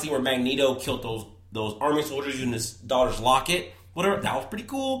 I like the scene where Magneto killed those army soldiers using his daughter's locket, whatever. That was pretty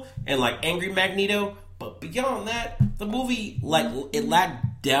cool. And angry Magneto. But beyond that, the movie it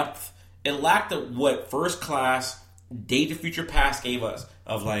lacked depth it lacked what First Class, Day to Future Past gave us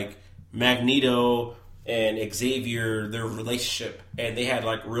of like Magneto and Xavier, their relationship, and they had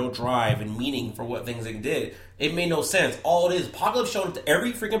like real drive and meaning for what things they did. It made no sense. All it is, Apocalypse showed up to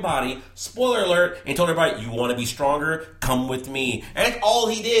every freaking body, spoiler alert, and told everybody, you want to be stronger? Come with me. And that's all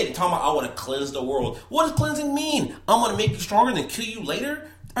he did. And talking about, I want to cleanse the world. What does cleansing mean? I'm going to make you stronger and then kill you later?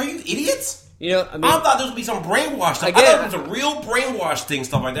 Are you idiots? You know, I mean, I thought there would be some brainwash stuff. I thought it was a real brainwash thing,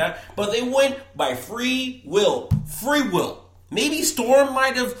 stuff like that. But they went by free will. Free will. Maybe Storm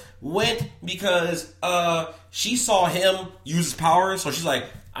might have went because she saw him use his power, so she's like,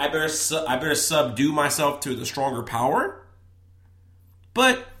 I better subdue myself to the stronger power.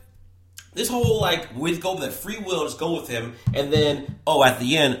 But this whole like with go with the free will, just go with him, and then at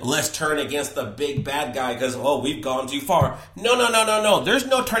the end, let's turn against the big bad guy because we've gone too far. No. There's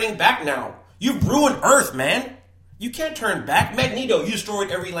no turning back now. You've ruined Earth, man. You can't turn back. Magneto, you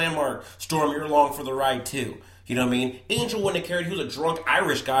destroyed every landmark. Storm, you're along for the ride too. You know what I mean? Angel wouldn't have cared. He was a drunk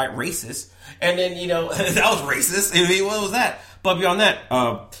Irish guy, racist. And then, that was racist. I mean, what was that? But beyond that,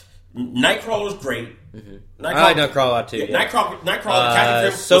 Nightcrawler was great. Mm-hmm. I like Nightcrawler a lot too. Yeah.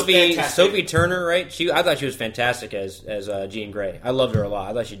 Nightcrawler, Sophie Turner, right? I thought she was fantastic as Jean Grey. I loved her a lot.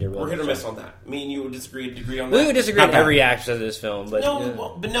 I thought she did really well. We're hit or miss on that. Me and you would agree on that. We would disagree on every aspect of this film. But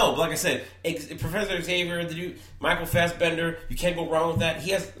but like I said, Professor Xavier, the dude, Michael Fassbender, you can't go wrong with that.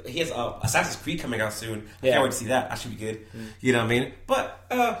 He has Assassin's Creed coming out soon. I can't wait to see that. That should be good. You know what I mean? But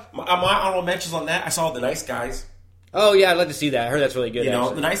my honorable mentions on that, I saw The Nice Guys. Oh, yeah, I'd like to see that. I heard that's really good.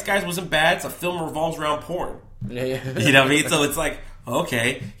 The Nice Guys wasn't bad. It's a film that revolves around porn. Yeah. You know what I mean? So it's like,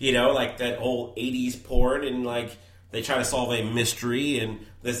 okay, like that old 80s porn, and like they try to solve a mystery, and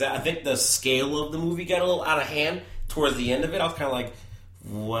there's that. I think the scale of the movie got a little out of hand towards the end of it. I was kind of like,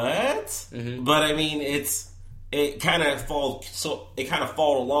 what? Mm-hmm. But I mean, it kind of followed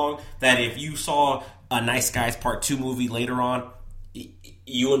along that if you saw a Nice Guys Part 2 movie later on,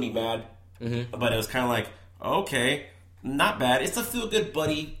 you wouldn't be mad. Mm-hmm. But it was kind of like, okay, not bad. It's a feel-good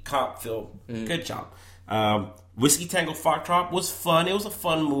buddy cop film. Mm-hmm. Good job. Whiskey Tango Foxtrot was fun. It was a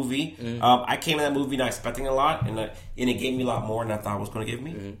fun movie. Mm-hmm. I came to that movie not expecting a lot, and it gave me a lot more than I thought it was going to give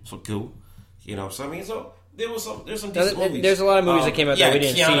me. Mm-hmm. So cool. So I mean, there's some decent movies. There's a lot of movies that came out that we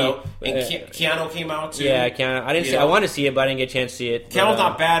didn't see. And Keanu came out too. Yeah, Keanu. I didn't see. I wanted to see it, but I didn't get a chance to see it. Keanu's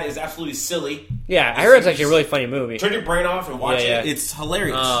not bad. It's absolutely silly. Yeah, I heard it's actually a really funny movie. Turn your brain off and watch it. It's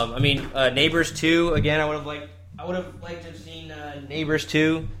hilarious. I mean, Neighbors 2. Again, I would have liked to have seen Neighbors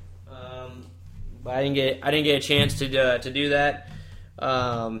 2. But I didn't get a chance to do that.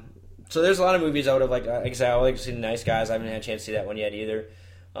 So there's a lot of movies I would have liked. Like I said, I would like to see The Nice Guys. I haven't had a chance to see that one yet either.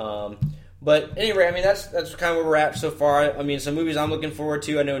 But anyway, I mean that's kind of where we're at so far. I mean, some movies I'm looking forward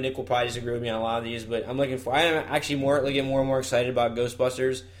to. I know Nick will probably disagree with me on a lot of these, but I am actually getting more and more excited about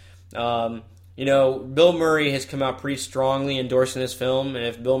Ghostbusters. Bill Murray has come out pretty strongly endorsing this film, and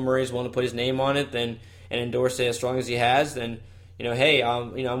if Bill Murray's willing to put his name on it, and endorse it as strong as he has, then hey,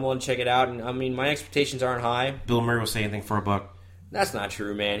 I'm willing to check it out. And I mean, my expectations aren't high. Bill Murray will say anything for a buck. That's not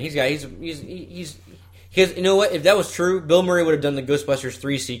true, man. He's you know what? If that was true, Bill Murray would have done the Ghostbusters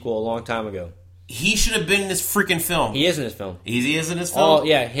 3 sequel a long time ago. He should have been in this freaking film. He is in this film. He is in this film? Oh,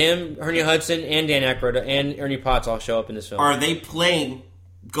 yeah. Him, Ernie Hudson, and Dan Aykroyd, and Ernie Potts all show up in this film. Are they playing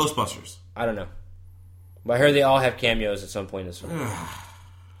Ghostbusters? I don't know. But I heard they all have cameos at some point in this film.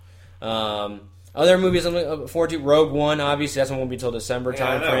 Other movies I'm looking forward to, Rogue One, obviously, that's one won't be till December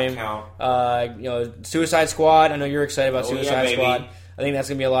time frame. Suicide Squad, I know you're excited about Suicide Squad. I think that's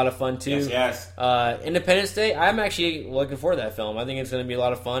going to be a lot of fun, too. Yes. Independence Day, I'm actually looking forward to that film. I think it's going to be a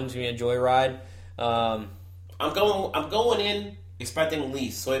lot of fun. It's going to be a joyride. I'm going in expecting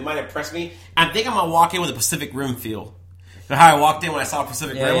least, so it might impress me. I think I'm going to walk in with a Pacific Rim feel. How I walked in when I saw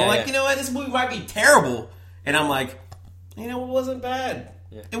Pacific Rim. I'm like, you know what, this movie might be terrible. And I'm like, it wasn't bad.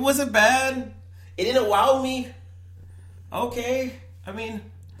 Yeah. It wasn't bad. It didn't wow me. Okay. I mean,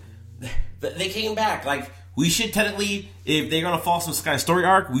 they came back. Like, we should technically, if they're going to follow some kind of story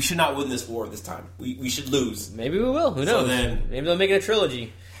arc, we should not win this war this time. We should lose. Maybe we will. Who knows? So then, maybe they'll make it a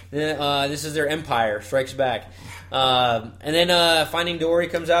trilogy. This is their Empire Strikes Back. And then Finding Dory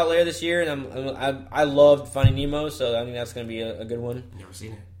comes out later this year, and I loved Finding Nemo, so I think that's going to be a good one. Never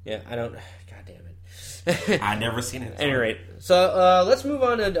seen it. Yeah, I don't. God damn it. I've never seen it. At any rate, so let's move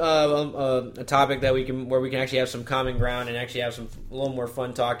on to a topic where we can actually have some common ground and actually have a little more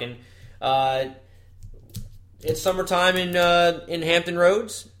fun talking. It's summertime in Hampton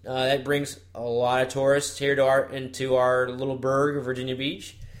Roads. That brings a lot of tourists here into our little burg of Virginia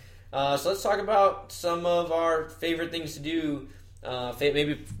Beach. So let's talk about some of our favorite things to do.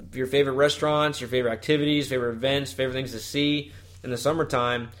 Maybe your favorite restaurants, your favorite activities, favorite events, favorite things to see in the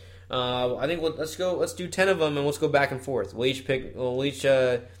summertime. I think let's go. Let's do 10 of them, and let's go back and forth. We'll each pick.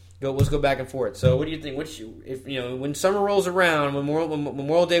 Go. Let's go back and forth. So, what do you think? When summer rolls around, when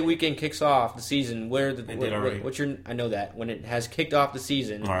Memorial Day weekend kicks off the season, what's your? I know that when it has kicked off the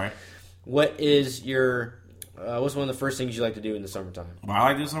season. All right. What is your? What's one of the first things you like to do in the summertime? What I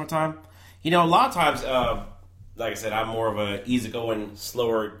like to do in the summertime? A lot of times, like I said, I'm more of a easygoing,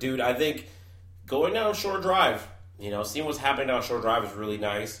 slower dude. I think going down Shore Drive, seeing what's happening down Shore Drive is really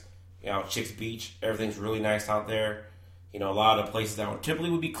nice. Chicks Beach, everything's really nice out there. A lot of places that typically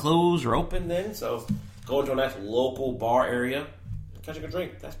would be closed or open then. So going to a nice local bar area, catching a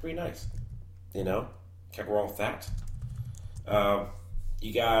drink, that's pretty nice. Can't go wrong with that.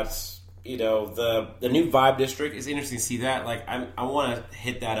 You got, the new Vibe District. It's interesting to see that. Like, I want to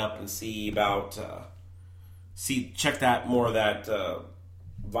hit that up and see about, check that more of that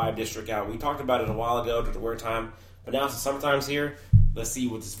Vibe District out. We talked about it a while ago during the winter time, but now it's the summertime's here. Let's see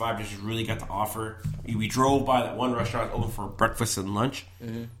what this Vibe District really got to offer. We drove by that one restaurant open for breakfast and lunch.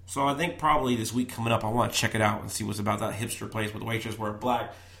 Mm-hmm. So I think probably this week coming up, I want to check it out and see what's about that hipster place with the waitress wearing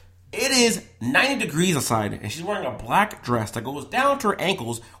black. It is 90 degrees outside, and she's wearing a black dress that goes down to her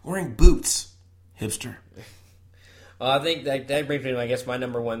ankles, wearing boots. Hipster. I think that brings me to, I guess, my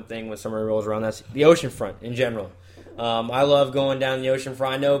number one thing when summer rolls around. That's the oceanfront in general. I love going down the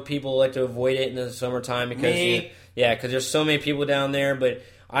oceanfront. I know people like to avoid it in the summertime because because there's so many people down there. But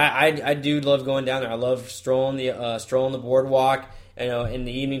I do love going down there. I love strolling the boardwalk. In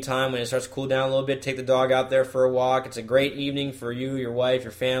the evening time when it starts to cool down a little bit, take the dog out there for a walk. It's a great evening for you, your wife,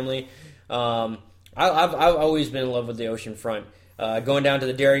 your family. I've always been in love with the oceanfront. Going down to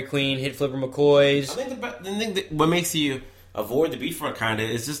the Dairy Queen, hit Flipper McCoy's. I think the thing that what makes you avoid the beachfront kind of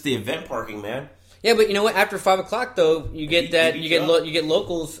is just the event parking, man. Yeah, but you know what? After 5 o'clock, though, you get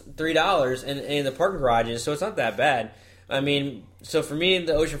locals $3 in the parking garages, so it's not that bad. I mean, so for me,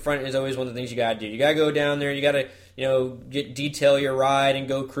 the oceanfront is always one of the things you gotta do. You gotta go down there. You gotta detail your ride and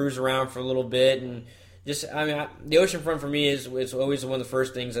go cruise around for a little bit and the oceanfront for me is always one of the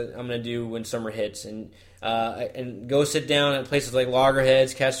first things that I'm gonna do when summer hits and go sit down at places like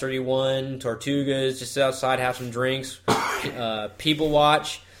Loggerheads, Catch 31, Tortugas, just sit outside, have some drinks, people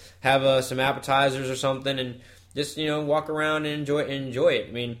watch. Have some appetizers or something, and just walk around and enjoy it.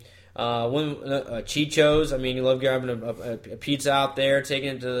 I mean, Chicho's. I mean, you love grabbing a pizza out there, taking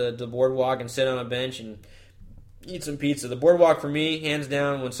it to the boardwalk and sit on a bench and eat some pizza. The boardwalk for me, hands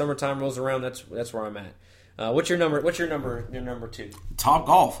down. When summertime rolls around, that's where I'm at. What's your number? What's your number? Your number 2? Top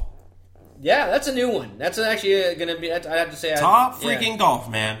Golf. Yeah, that's a new one. That's actually going to be. I have to say, freaking golf,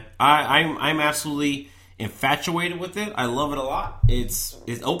 man. I'm absolutely infatuated with it. I love it a lot. It's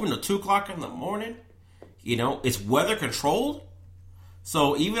open till 2 o'clock in the morning. It's weather controlled.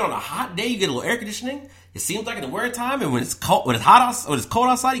 So even on a hot day, you get a little air conditioning. It seems like in the winter time, and when it's cold, when it's cold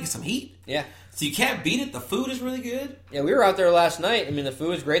outside, you get some heat. Yeah. So you can't beat it. The food is really good. Yeah, we were out there last night. I mean, the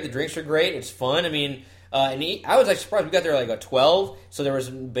food is great. The drinks are great. It's fun. I mean, I was actually surprised. We got there like at 12, so there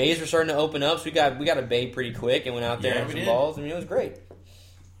was bays were starting to open up. So we got a bay pretty quick and went out there and some balls. I mean, it was great.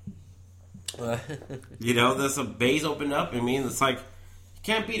 There's some bays open up. I mean, it's like you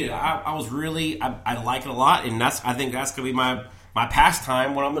can't beat it. I like it a lot, and I think that's gonna be my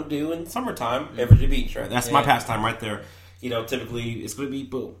pastime. What I'm gonna do in summertime, ever to the beach. Right, that's my pastime right there. Typically it's gonna be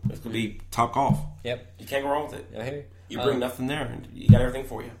boom. It's gonna be Top Golf. Yep, you can't go wrong with it. I hear you. You bring nothing there, and you got everything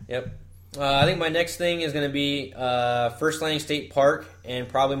for you. Yep. I think my next thing is gonna be First Landing State Park, and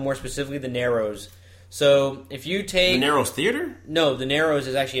probably more specifically the Narrows. So if you take the Narrows Theater, no, the Narrows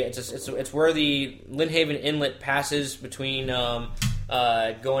is actually it's where the Lynnhaven Inlet passes between going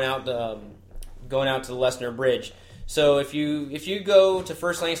out to the Lesnar Bridge. So if you go to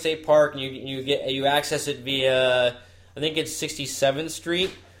First Landing State Park and you access it via, I think it's 67th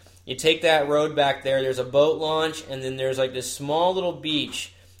Street. You take that road back there. There's a boat launch, and then there's like this small little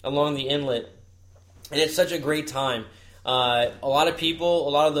beach along the inlet, and it's such a great time. A lot of people,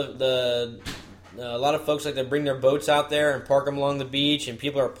 a lot of folks like to bring their boats out there and park them along the beach, and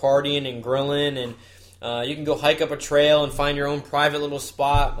people are partying and grilling, and you can go hike up a trail and find your own private little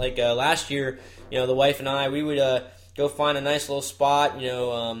spot. Like last year, the wife and I, we would go find a nice little spot,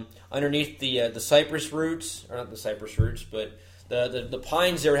 underneath the cypress roots, or not the cypress roots, but the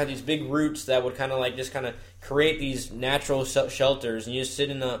pines there would have these big roots that would kind of create these natural shelters, and you just sit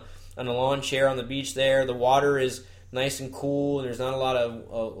on a lawn chair on the beach there. The water is nice and cool, and there's not a lot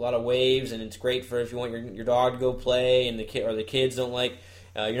of waves, and it's great for if you want your dog to go play, and the kids don't like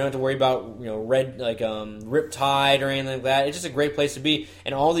You don't have to worry about Riptide or anything like that. It's just a great place to be.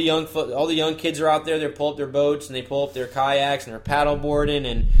 And all the young kids are out there. They pull up their boats and they pull up their kayaks and they're paddle boarding.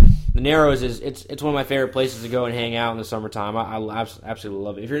 And the Narrows it's one of my favorite places to go and hang out in the summertime. I absolutely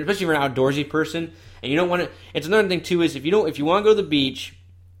love it. Especially if you're an outdoorsy person and you don't want to. It's another thing too is if you want to go to the beach,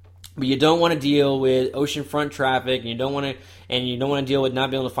 but you don't want to deal with oceanfront traffic and you don't want to deal with not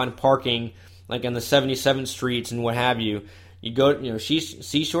being able to find parking like on the 77th streets and what have you. You go,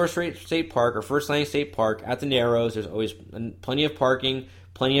 Seashore State Park or First Landing State Park at the Narrows. There's always plenty of parking,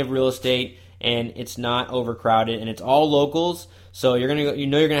 plenty of real estate, and it's not overcrowded. And it's all locals, so you're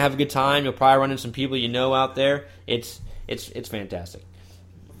gonna have a good time. You'll probably run into some people out there. It's fantastic.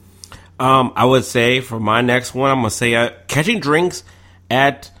 I would say for my next one, I'm gonna say catching drinks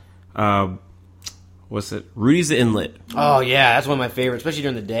at Rudy's Inlet. Oh yeah, that's one of my favorites, especially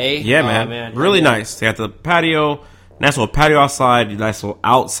during the day. Yeah, man, really nice. They got the patio. Nice little patio outside, nice little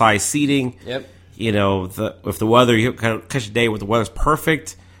outside seating. Yep. If the weather, you kind of catch a day where the weather's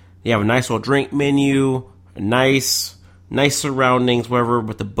perfect. You have a nice little drink menu, nice surroundings, whatever,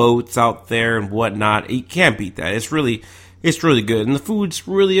 with the boats out there and whatnot. You can't beat that. It's really good, and the food's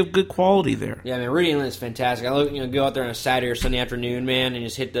really of good quality there. Yeah, man, Rudy Inlet is fantastic. I love go out there on a Saturday or Sunday afternoon, man, and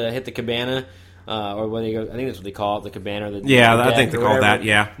just hit the cabana. Or what they go, I think that's what they call it, the cabana. Or I think they call that,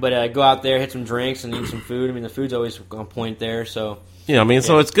 yeah. But go out there, hit some drinks, and eat some food. I mean, the food's always on point there, so...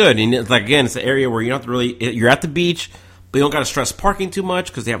 So it's good. And again, it's an area where you don't have to really... You're at the beach, but you don't got to stress parking too much,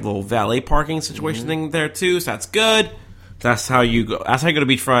 because they have a little valet parking situation thing there, too, so that's good. That's how you go. That's how you go to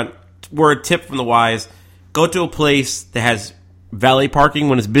beachfront. Word tip from the wise, go to a place that has valet parking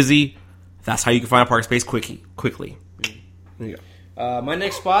when it's busy. That's how you can find a parking space quickly. There you go. My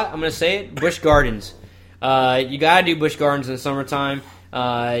next spot, I'm going to say it, Busch Gardens. You got to do Busch Gardens in the summertime.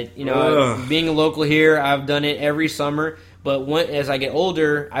 Being a local here, I've done it every summer. But as I get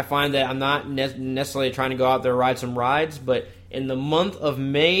older, I find that I'm not necessarily trying to go out there and ride some rides. But in the month of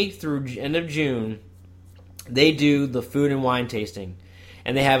May through end of June, they do the food and wine tasting.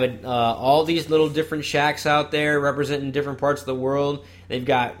 And they have all these little different shacks out there representing different parts of the world. They've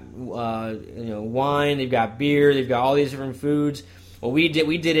got wine, they've got beer, they've got all these different foods. Well, we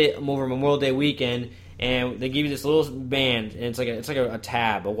did it over Memorial Day weekend, and they give you this little band, and it's like a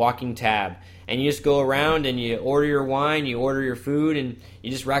tab, a walking tab, and you just go around and you order your wine, you order your food, and you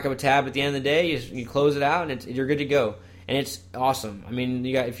just rack up a tab at the end of the day. You close it out, and you're good to go, and it's awesome. I mean,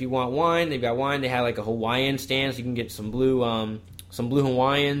 if you want wine, they've got wine. They have like a Hawaiian stand, so you can get some blue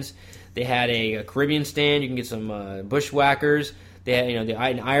Hawaiians. They had a Caribbean stand. You can get some bushwhackers. They had,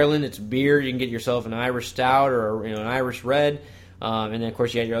 in Ireland, it's beer. You can get yourself an Irish stout or an Irish red. And then, of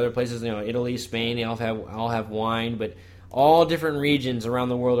course, you had your other places, Italy, Spain, they all have wine, but all different regions around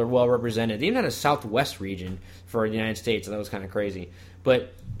the world are well represented. They even had a Southwest region for the United States, so that was kind of crazy.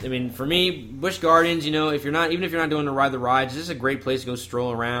 But, I mean, for me, Busch Gardens, if you're not doing the rides, this is a great place to go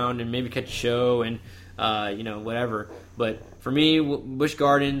stroll around and maybe catch a show and, whatever. But for me, Busch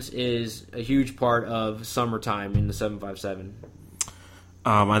Gardens is a huge part of summertime in the 757.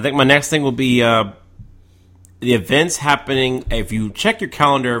 I think my next thing will be... the events happening, if you check your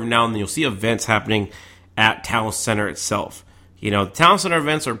calendar every now and then, you'll see events happening at Town Center itself. The Town Center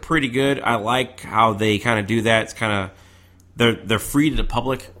events are pretty good. I like how they kind of do that. It's kind of, they're free to the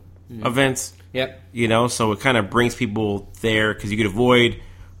public events. Yep. So it kind of brings people there because you could avoid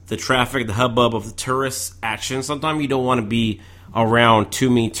the traffic, the hubbub of the tourist action. Sometimes you don't want to be around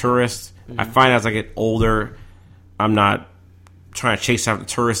too many tourists. I find as I get older, I'm not trying to chase after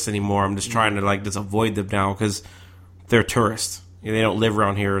tourists anymore. I'm just trying to just avoid them now because they're tourists. They don't live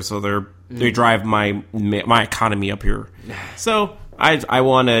around here, so they drive my economy up here. So I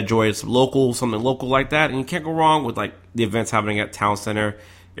want to enjoy something local like that, and you can't go wrong with the events happening at Town Center.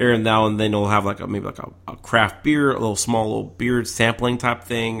 Every now and then they'll have maybe a craft beer, a small little beer sampling type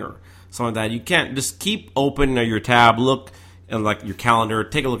thing or something like that. You can't just keep open your tab, look. And your calendar,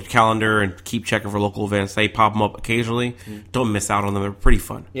 take a look at your calendar and keep checking for local events. They pop them up occasionally. Don't miss out on them. They're pretty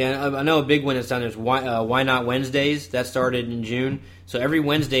fun. Yeah, I know a big one that's down there is Why Not Wednesdays. That started in June. So every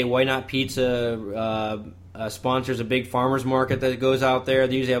Wednesday, Why Not Pizza sponsors a big farmer's market that goes out there.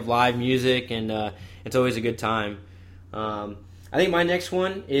 They usually have live music, and it's always a good time. I think my next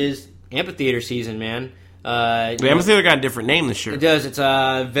one is amphitheater season, man. The amphitheater got a different name this year. It does. It's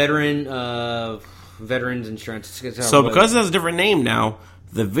Veterans Insurance. So because it has a different name now,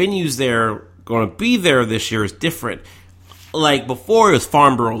 the venues they're going to be there this year is different. Before, it was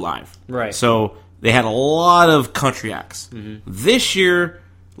Farnborough Live. Right. So they had a lot of country acts. This year,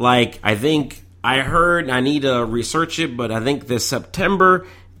 I think I heard, I need to research it, but I think this September,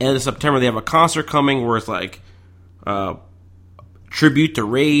 end of September, they have a concert coming where it's tribute to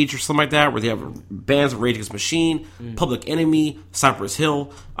Rage or something like that, where they have bands of Rage Against the Machine, Public Enemy, Cypress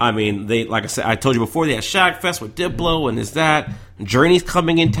Hill. I mean, they, like I said, I told you before, they had Shag Fest with Diplo and this, that. Journey's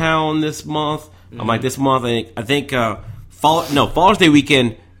coming in town this month. I'm like, this month, I think Father's Day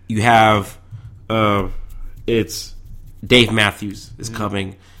weekend, you have, it's Dave Matthews is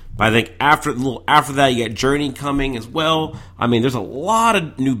coming. But I think after that, you got Journey coming as well. I mean, there's a lot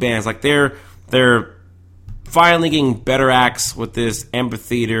of new bands. Like, they're finally getting better acts with this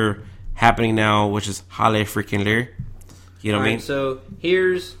amphitheater happening now, which is Halle freaking Lear. You know what I mean? So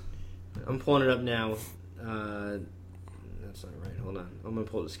I'm pulling it up now. That's not right. Hold on. I'm going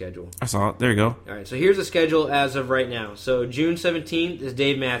to pull the schedule. I saw it. There you go. All right. So here's the schedule as of right now. So June 17th is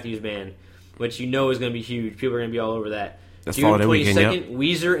Dave Matthews Band, which you know is going to be huge. People are going to be all over that. That's June 22nd, weekend, yep.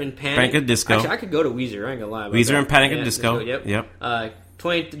 Weezer and Panic at Disco. Actually, I could go to Weezer. I ain't going to lie about Weezer that. and Panic at Disco. Yep.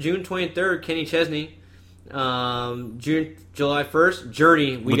 June 23rd, Kenny Chesney. July 1st,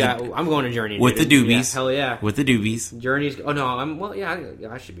 Journey. I'm going to Journey. With dude. the Doobies. Yeah, hell yeah. With the Doobies. Journey's. Oh, no.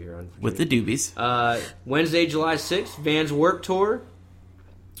 I should be around. With the Doobies. Wednesday, July 6th, Vans Warped Tour.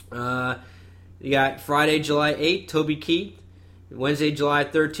 You got Friday, July 8th, Toby Keith. Wednesday, July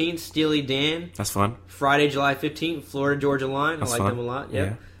 13th, Steely Dan. That's fun. Friday, July 15th, Florida Georgia Line. That's I like fun. them a lot. Yep.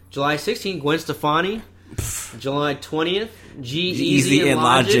 Yeah. July 16th, Gwen Stefani. July 20th, G-Eazy and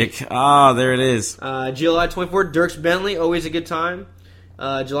Logic. There it is. July 24th, Dierks Bentley. Always a good time.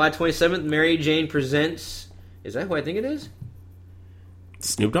 July 27th, Mary Jane Presents. Is that who I think it is?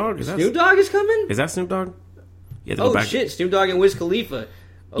 Snoop Dogg? Snoop Dogg is coming? Is that Snoop Dogg? You have to Oh, go back. shit. Snoop Dogg and Wiz Khalifa.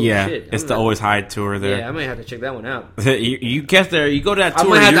 Oh, yeah, shit. it's the Always Hide tour there. Yeah, I might have to check that one out. you get there, you go to that tour.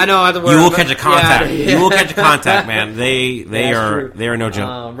 You will catch a contact. Yeah. You will catch a contact, man. They are no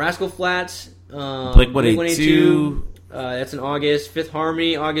joke. Rascal Flatts, Blink-182. That's in August. Fifth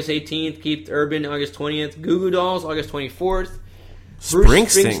Harmony, August 18th. Keith Urban, August 20th. Goo Goo Dolls, August 24th.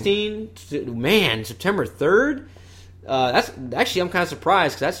 Bruce Springsteen, man, September 3rd. That's actually, I'm kind of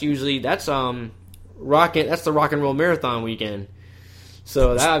surprised because that's the Rock and Roll Marathon weekend.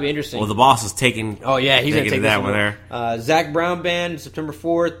 So that would be interesting. Well, the boss is taking. Oh yeah, he's going to take that one there. Zach Brown Band, September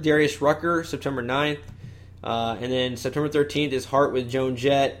 4th. Darius Rucker, September 9th. And then September 13th is Heart with Joan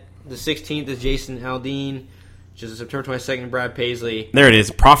Jett. The 16th is Jason Aldean, which is September 22nd, Brad Paisley. There it is,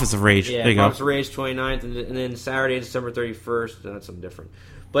 Prophets of Rage. Yeah, there you Prophets go. of Rage, 29th. And then Saturday, December 31st. That's something different.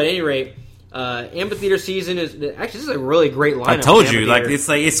 But at any rate, amphitheater season is actually, this is a really great lineup. I told you,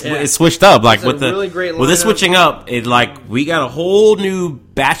 it's switched up. Like, with really great lineup. With this switching up, we got a whole new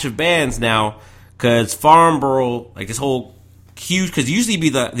batch of bands now, because Farnborough, like this whole huge, because usually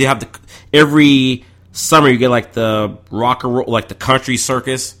they have every summer you get like the rock and roll, like the country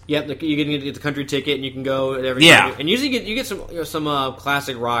circus. Yep, you get the country ticket and you can go every time. And usually you get some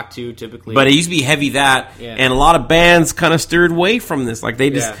classic rock too, typically. But it used to be heavy and a lot of bands kind of steered away from this. Like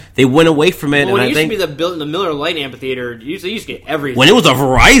they went away from it. Well, and it used to be the Miller Lite Amphitheater. They used to get everything. When it was a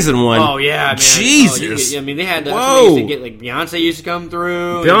Verizon one. Oh yeah, man. Jesus. They had. Whoa. Used to get, like, Beyonce used to come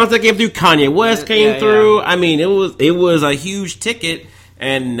through. Beyonce came through. Kanye West came through. Yeah. I mean, it was a huge ticket.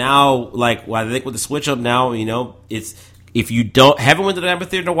 And now, I think with the switch up now, it's, if you haven't went to the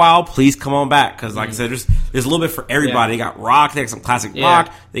amphitheater in a while, please come on back. Because, like I said, there's a little bit for everybody. Yeah. They got rock, they got some classic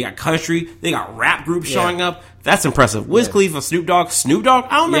rock, they got country, they got rap groups showing up. That's impressive. Wiz Khalifa, Snoop Dogg.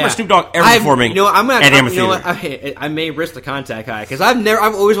 I don't remember Snoop Dogg ever performing at amphitheater. I may risk the contact high because I've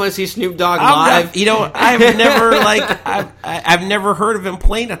always wanted to see Snoop Dogg live. I've never heard of him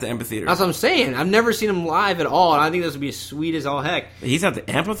playing at the amphitheater. That's what I'm saying. I've never seen him live at all, and I think this would be sweet as all heck. He's at the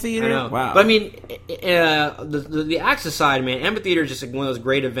amphitheater? I know. Wow. But I mean, the acts aside, man, amphitheater is just like one of those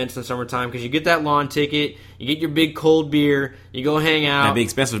great events in the summertime because you get that lawn ticket, you get your big cold beer, you go hang out. That big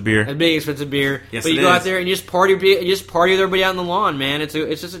expensive beer. Yes, but you go out there and you just party with everybody out on the lawn, man. It's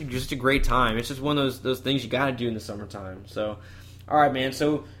just a great time. It's just one of those things you got to do in the summertime. So, all right, man.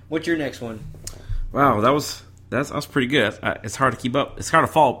 So, what's your next one? Wow, that was pretty good. It's hard to keep up. It's hard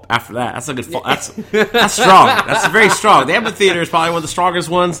to fall after that. That's a good fall. That's strong. That's very strong. The amphitheater is probably one of the strongest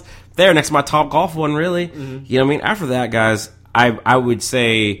ones there, next to my Top Golf one. Really, You know what I mean? After that, guys, I would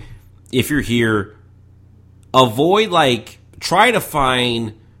say if you're here, avoid try to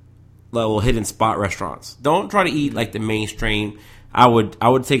find little hidden spot restaurants. Don't try to eat like the mainstream. I would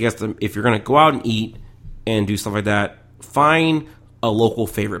take us to, if you're gonna go out and eat and do stuff like that, find a local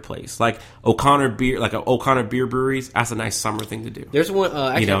favorite place like O'Connor Beer, O'Connor Beer Breweries. That's a nice summer thing to do. There's one.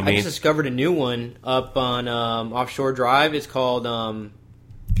 I just discovered a new one up on Offshore Drive. It's called. God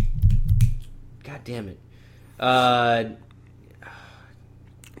damn it. I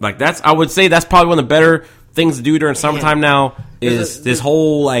would say that's probably one of the better things to do during summertime now. is this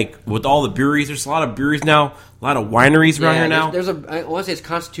whole, like, with all the breweries. There's a lot of breweries now, a lot of wineries around here now. I want to say it's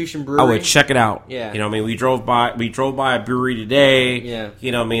Constitution Brewery. I would check it out. Yeah. You know what I mean? We drove by a brewery today. Yeah.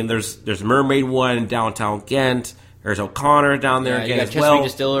 You know what I mean? There's Mermaid one in downtown Ghent. There's O'Connor down there again as well.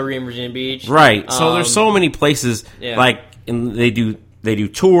 Chesapeake Distillery in Virginia Beach. Right. So there's so many places, and they do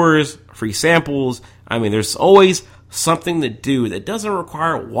tours, free samples. I mean, there's always something to do that doesn't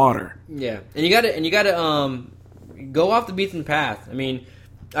require water. Yeah. And you gotta go off the beaten path. I mean,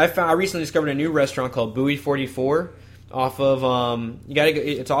 I recently discovered a new restaurant called Bowie 44 off of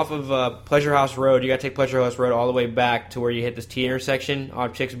it's off of Pleasure House Road. You gotta take Pleasure House Road all the way back to where you hit this T intersection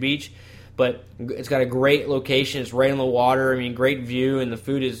on Chicks Beach. But it's got a great location. It's right on the water. I mean, great view, and the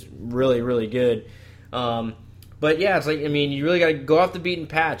food is really, really good. But yeah, it's like, I mean, you really got to go off the beaten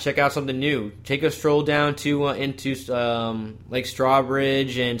path, check out something new. Take a stroll down to into Lake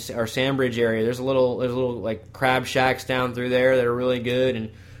Strawbridge or Sandbridge area. There's a little like crab shacks down through there that are really good,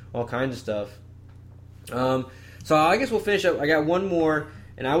 and all kinds of stuff. So I guess we'll finish up. I got one more,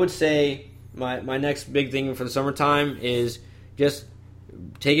 and I would say my next big thing for the summertime is just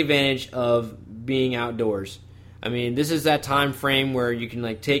take advantage of being outdoors. I mean, this is that time frame where you can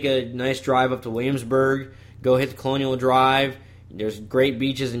like take a nice drive up to Williamsburg, go hit the Colonial Drive. There's great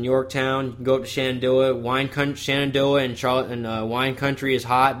beaches in Yorktown. You can go up to Shenandoah. Shenandoah and Charlotte and wine country is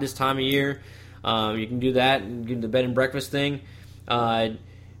hot this time of year. You can do that and do the bed and breakfast thing.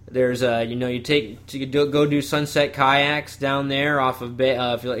 There's you go do sunset kayaks down there off of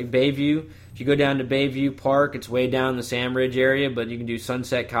Bayview. If you go down to Bayview Park, it's way down in the Sandbridge area, but you can do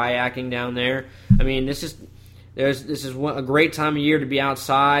sunset kayaking down there. I mean, this is a great time of year to be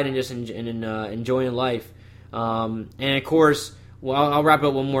outside and just enjoying life. And of course, well, I'll wrap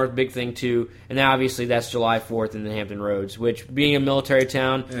up one more big thing too, and obviously that's July 4th in the Hampton Roads, which being a military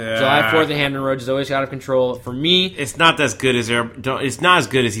town, July 4th in Hampton Roads is always out of control. For me, it's not as good as it's not as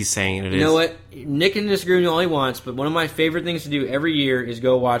good as he's saying it is. You know what? Nick can disagree with me all he wants, but one of my favorite things to do every year is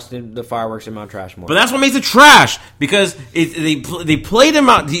go watch the fireworks in Mount Trashmore. But that's what makes it trash, because they play them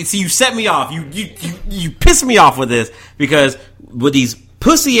out. See, you set me off. You piss me off with this, because with these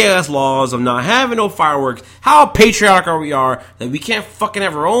pussy-ass laws of not having no fireworks, how patriotic we are that we can't fucking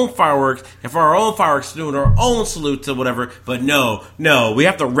have our own fireworks, and for our own fireworks doing our own salute to whatever. But no, we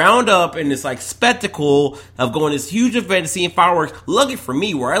have to round up in this like spectacle of going to this huge event and seeing fireworks. Lucky for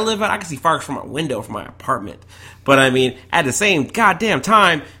me, where I live at, I can see fireworks from my window from my apartment. But I mean, at the same goddamn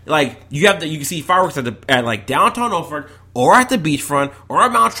time, like you can see fireworks at like downtown Norfolk, or at the beachfront, or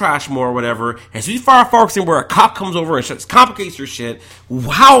at Mount Trashmore, or whatever, and so you fire fireworks in where a cop comes over and complicates your shit.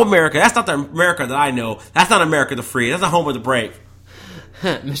 How America? That's not the America that I know. That's not America the free. That's the home of the brave.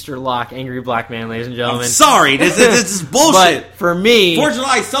 Mr. Locke, angry black man, ladies and gentlemen. I'm sorry, this is bullshit. But for me, 4th of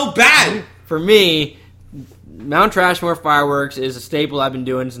July is so bad. For me, Mount Trashmore fireworks is a staple I've been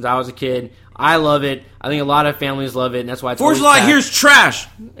doing since I was a kid. I love it. I think a lot of families love it, and that's why it's 4th of July here's trash.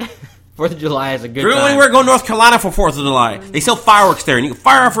 4th of July is a good time. If you're anywhere, go to North Carolina for 4th of July. They sell fireworks there, and you can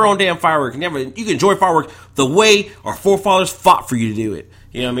fire off your own damn fireworks. You can enjoy fireworks the way our forefathers fought for you to do it.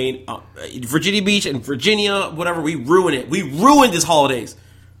 You know what I mean? Virginia Beach and Virginia, whatever, we ruin it. We ruined these holidays.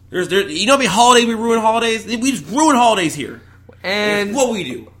 You know how many holidays we ruin holidays? We just ruin holidays here. And it's what we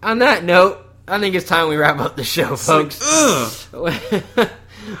do. On that note, I think it's time we wrap up the show, folks.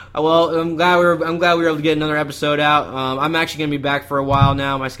 Well, I'm glad we were able to get another episode out. I'm actually going to be back for a while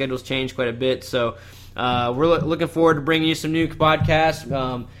now. My schedule's changed quite a bit, so we're looking forward to bringing you some new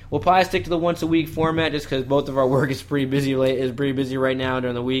podcasts. We'll probably stick to the once a week format just because both of our work is pretty busy right now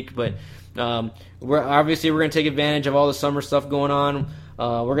during the week. But we're going to take advantage of all the summer stuff going on.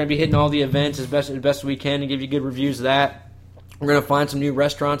 We're going to be hitting all the events as best we can to give you good reviews of that. We're going to find some new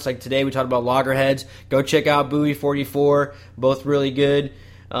restaurants. Like today, we talked about Loggerheads. Go check out Bowie 44. Both really good.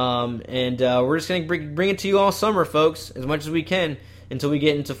 And we're just going to bring it to you all summer, folks, as much as we can until we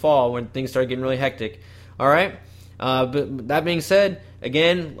get into fall when things start getting really hectic. All right? But that being said,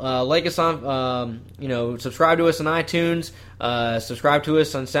 again, like us on, subscribe to us on iTunes, subscribe to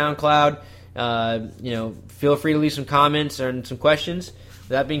us on SoundCloud. Feel free to leave some comments and some questions.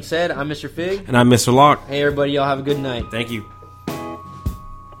 That being said, I'm Mr. Fig. And I'm Mr. Locke. Hey, everybody, y'all have a good night. Thank you.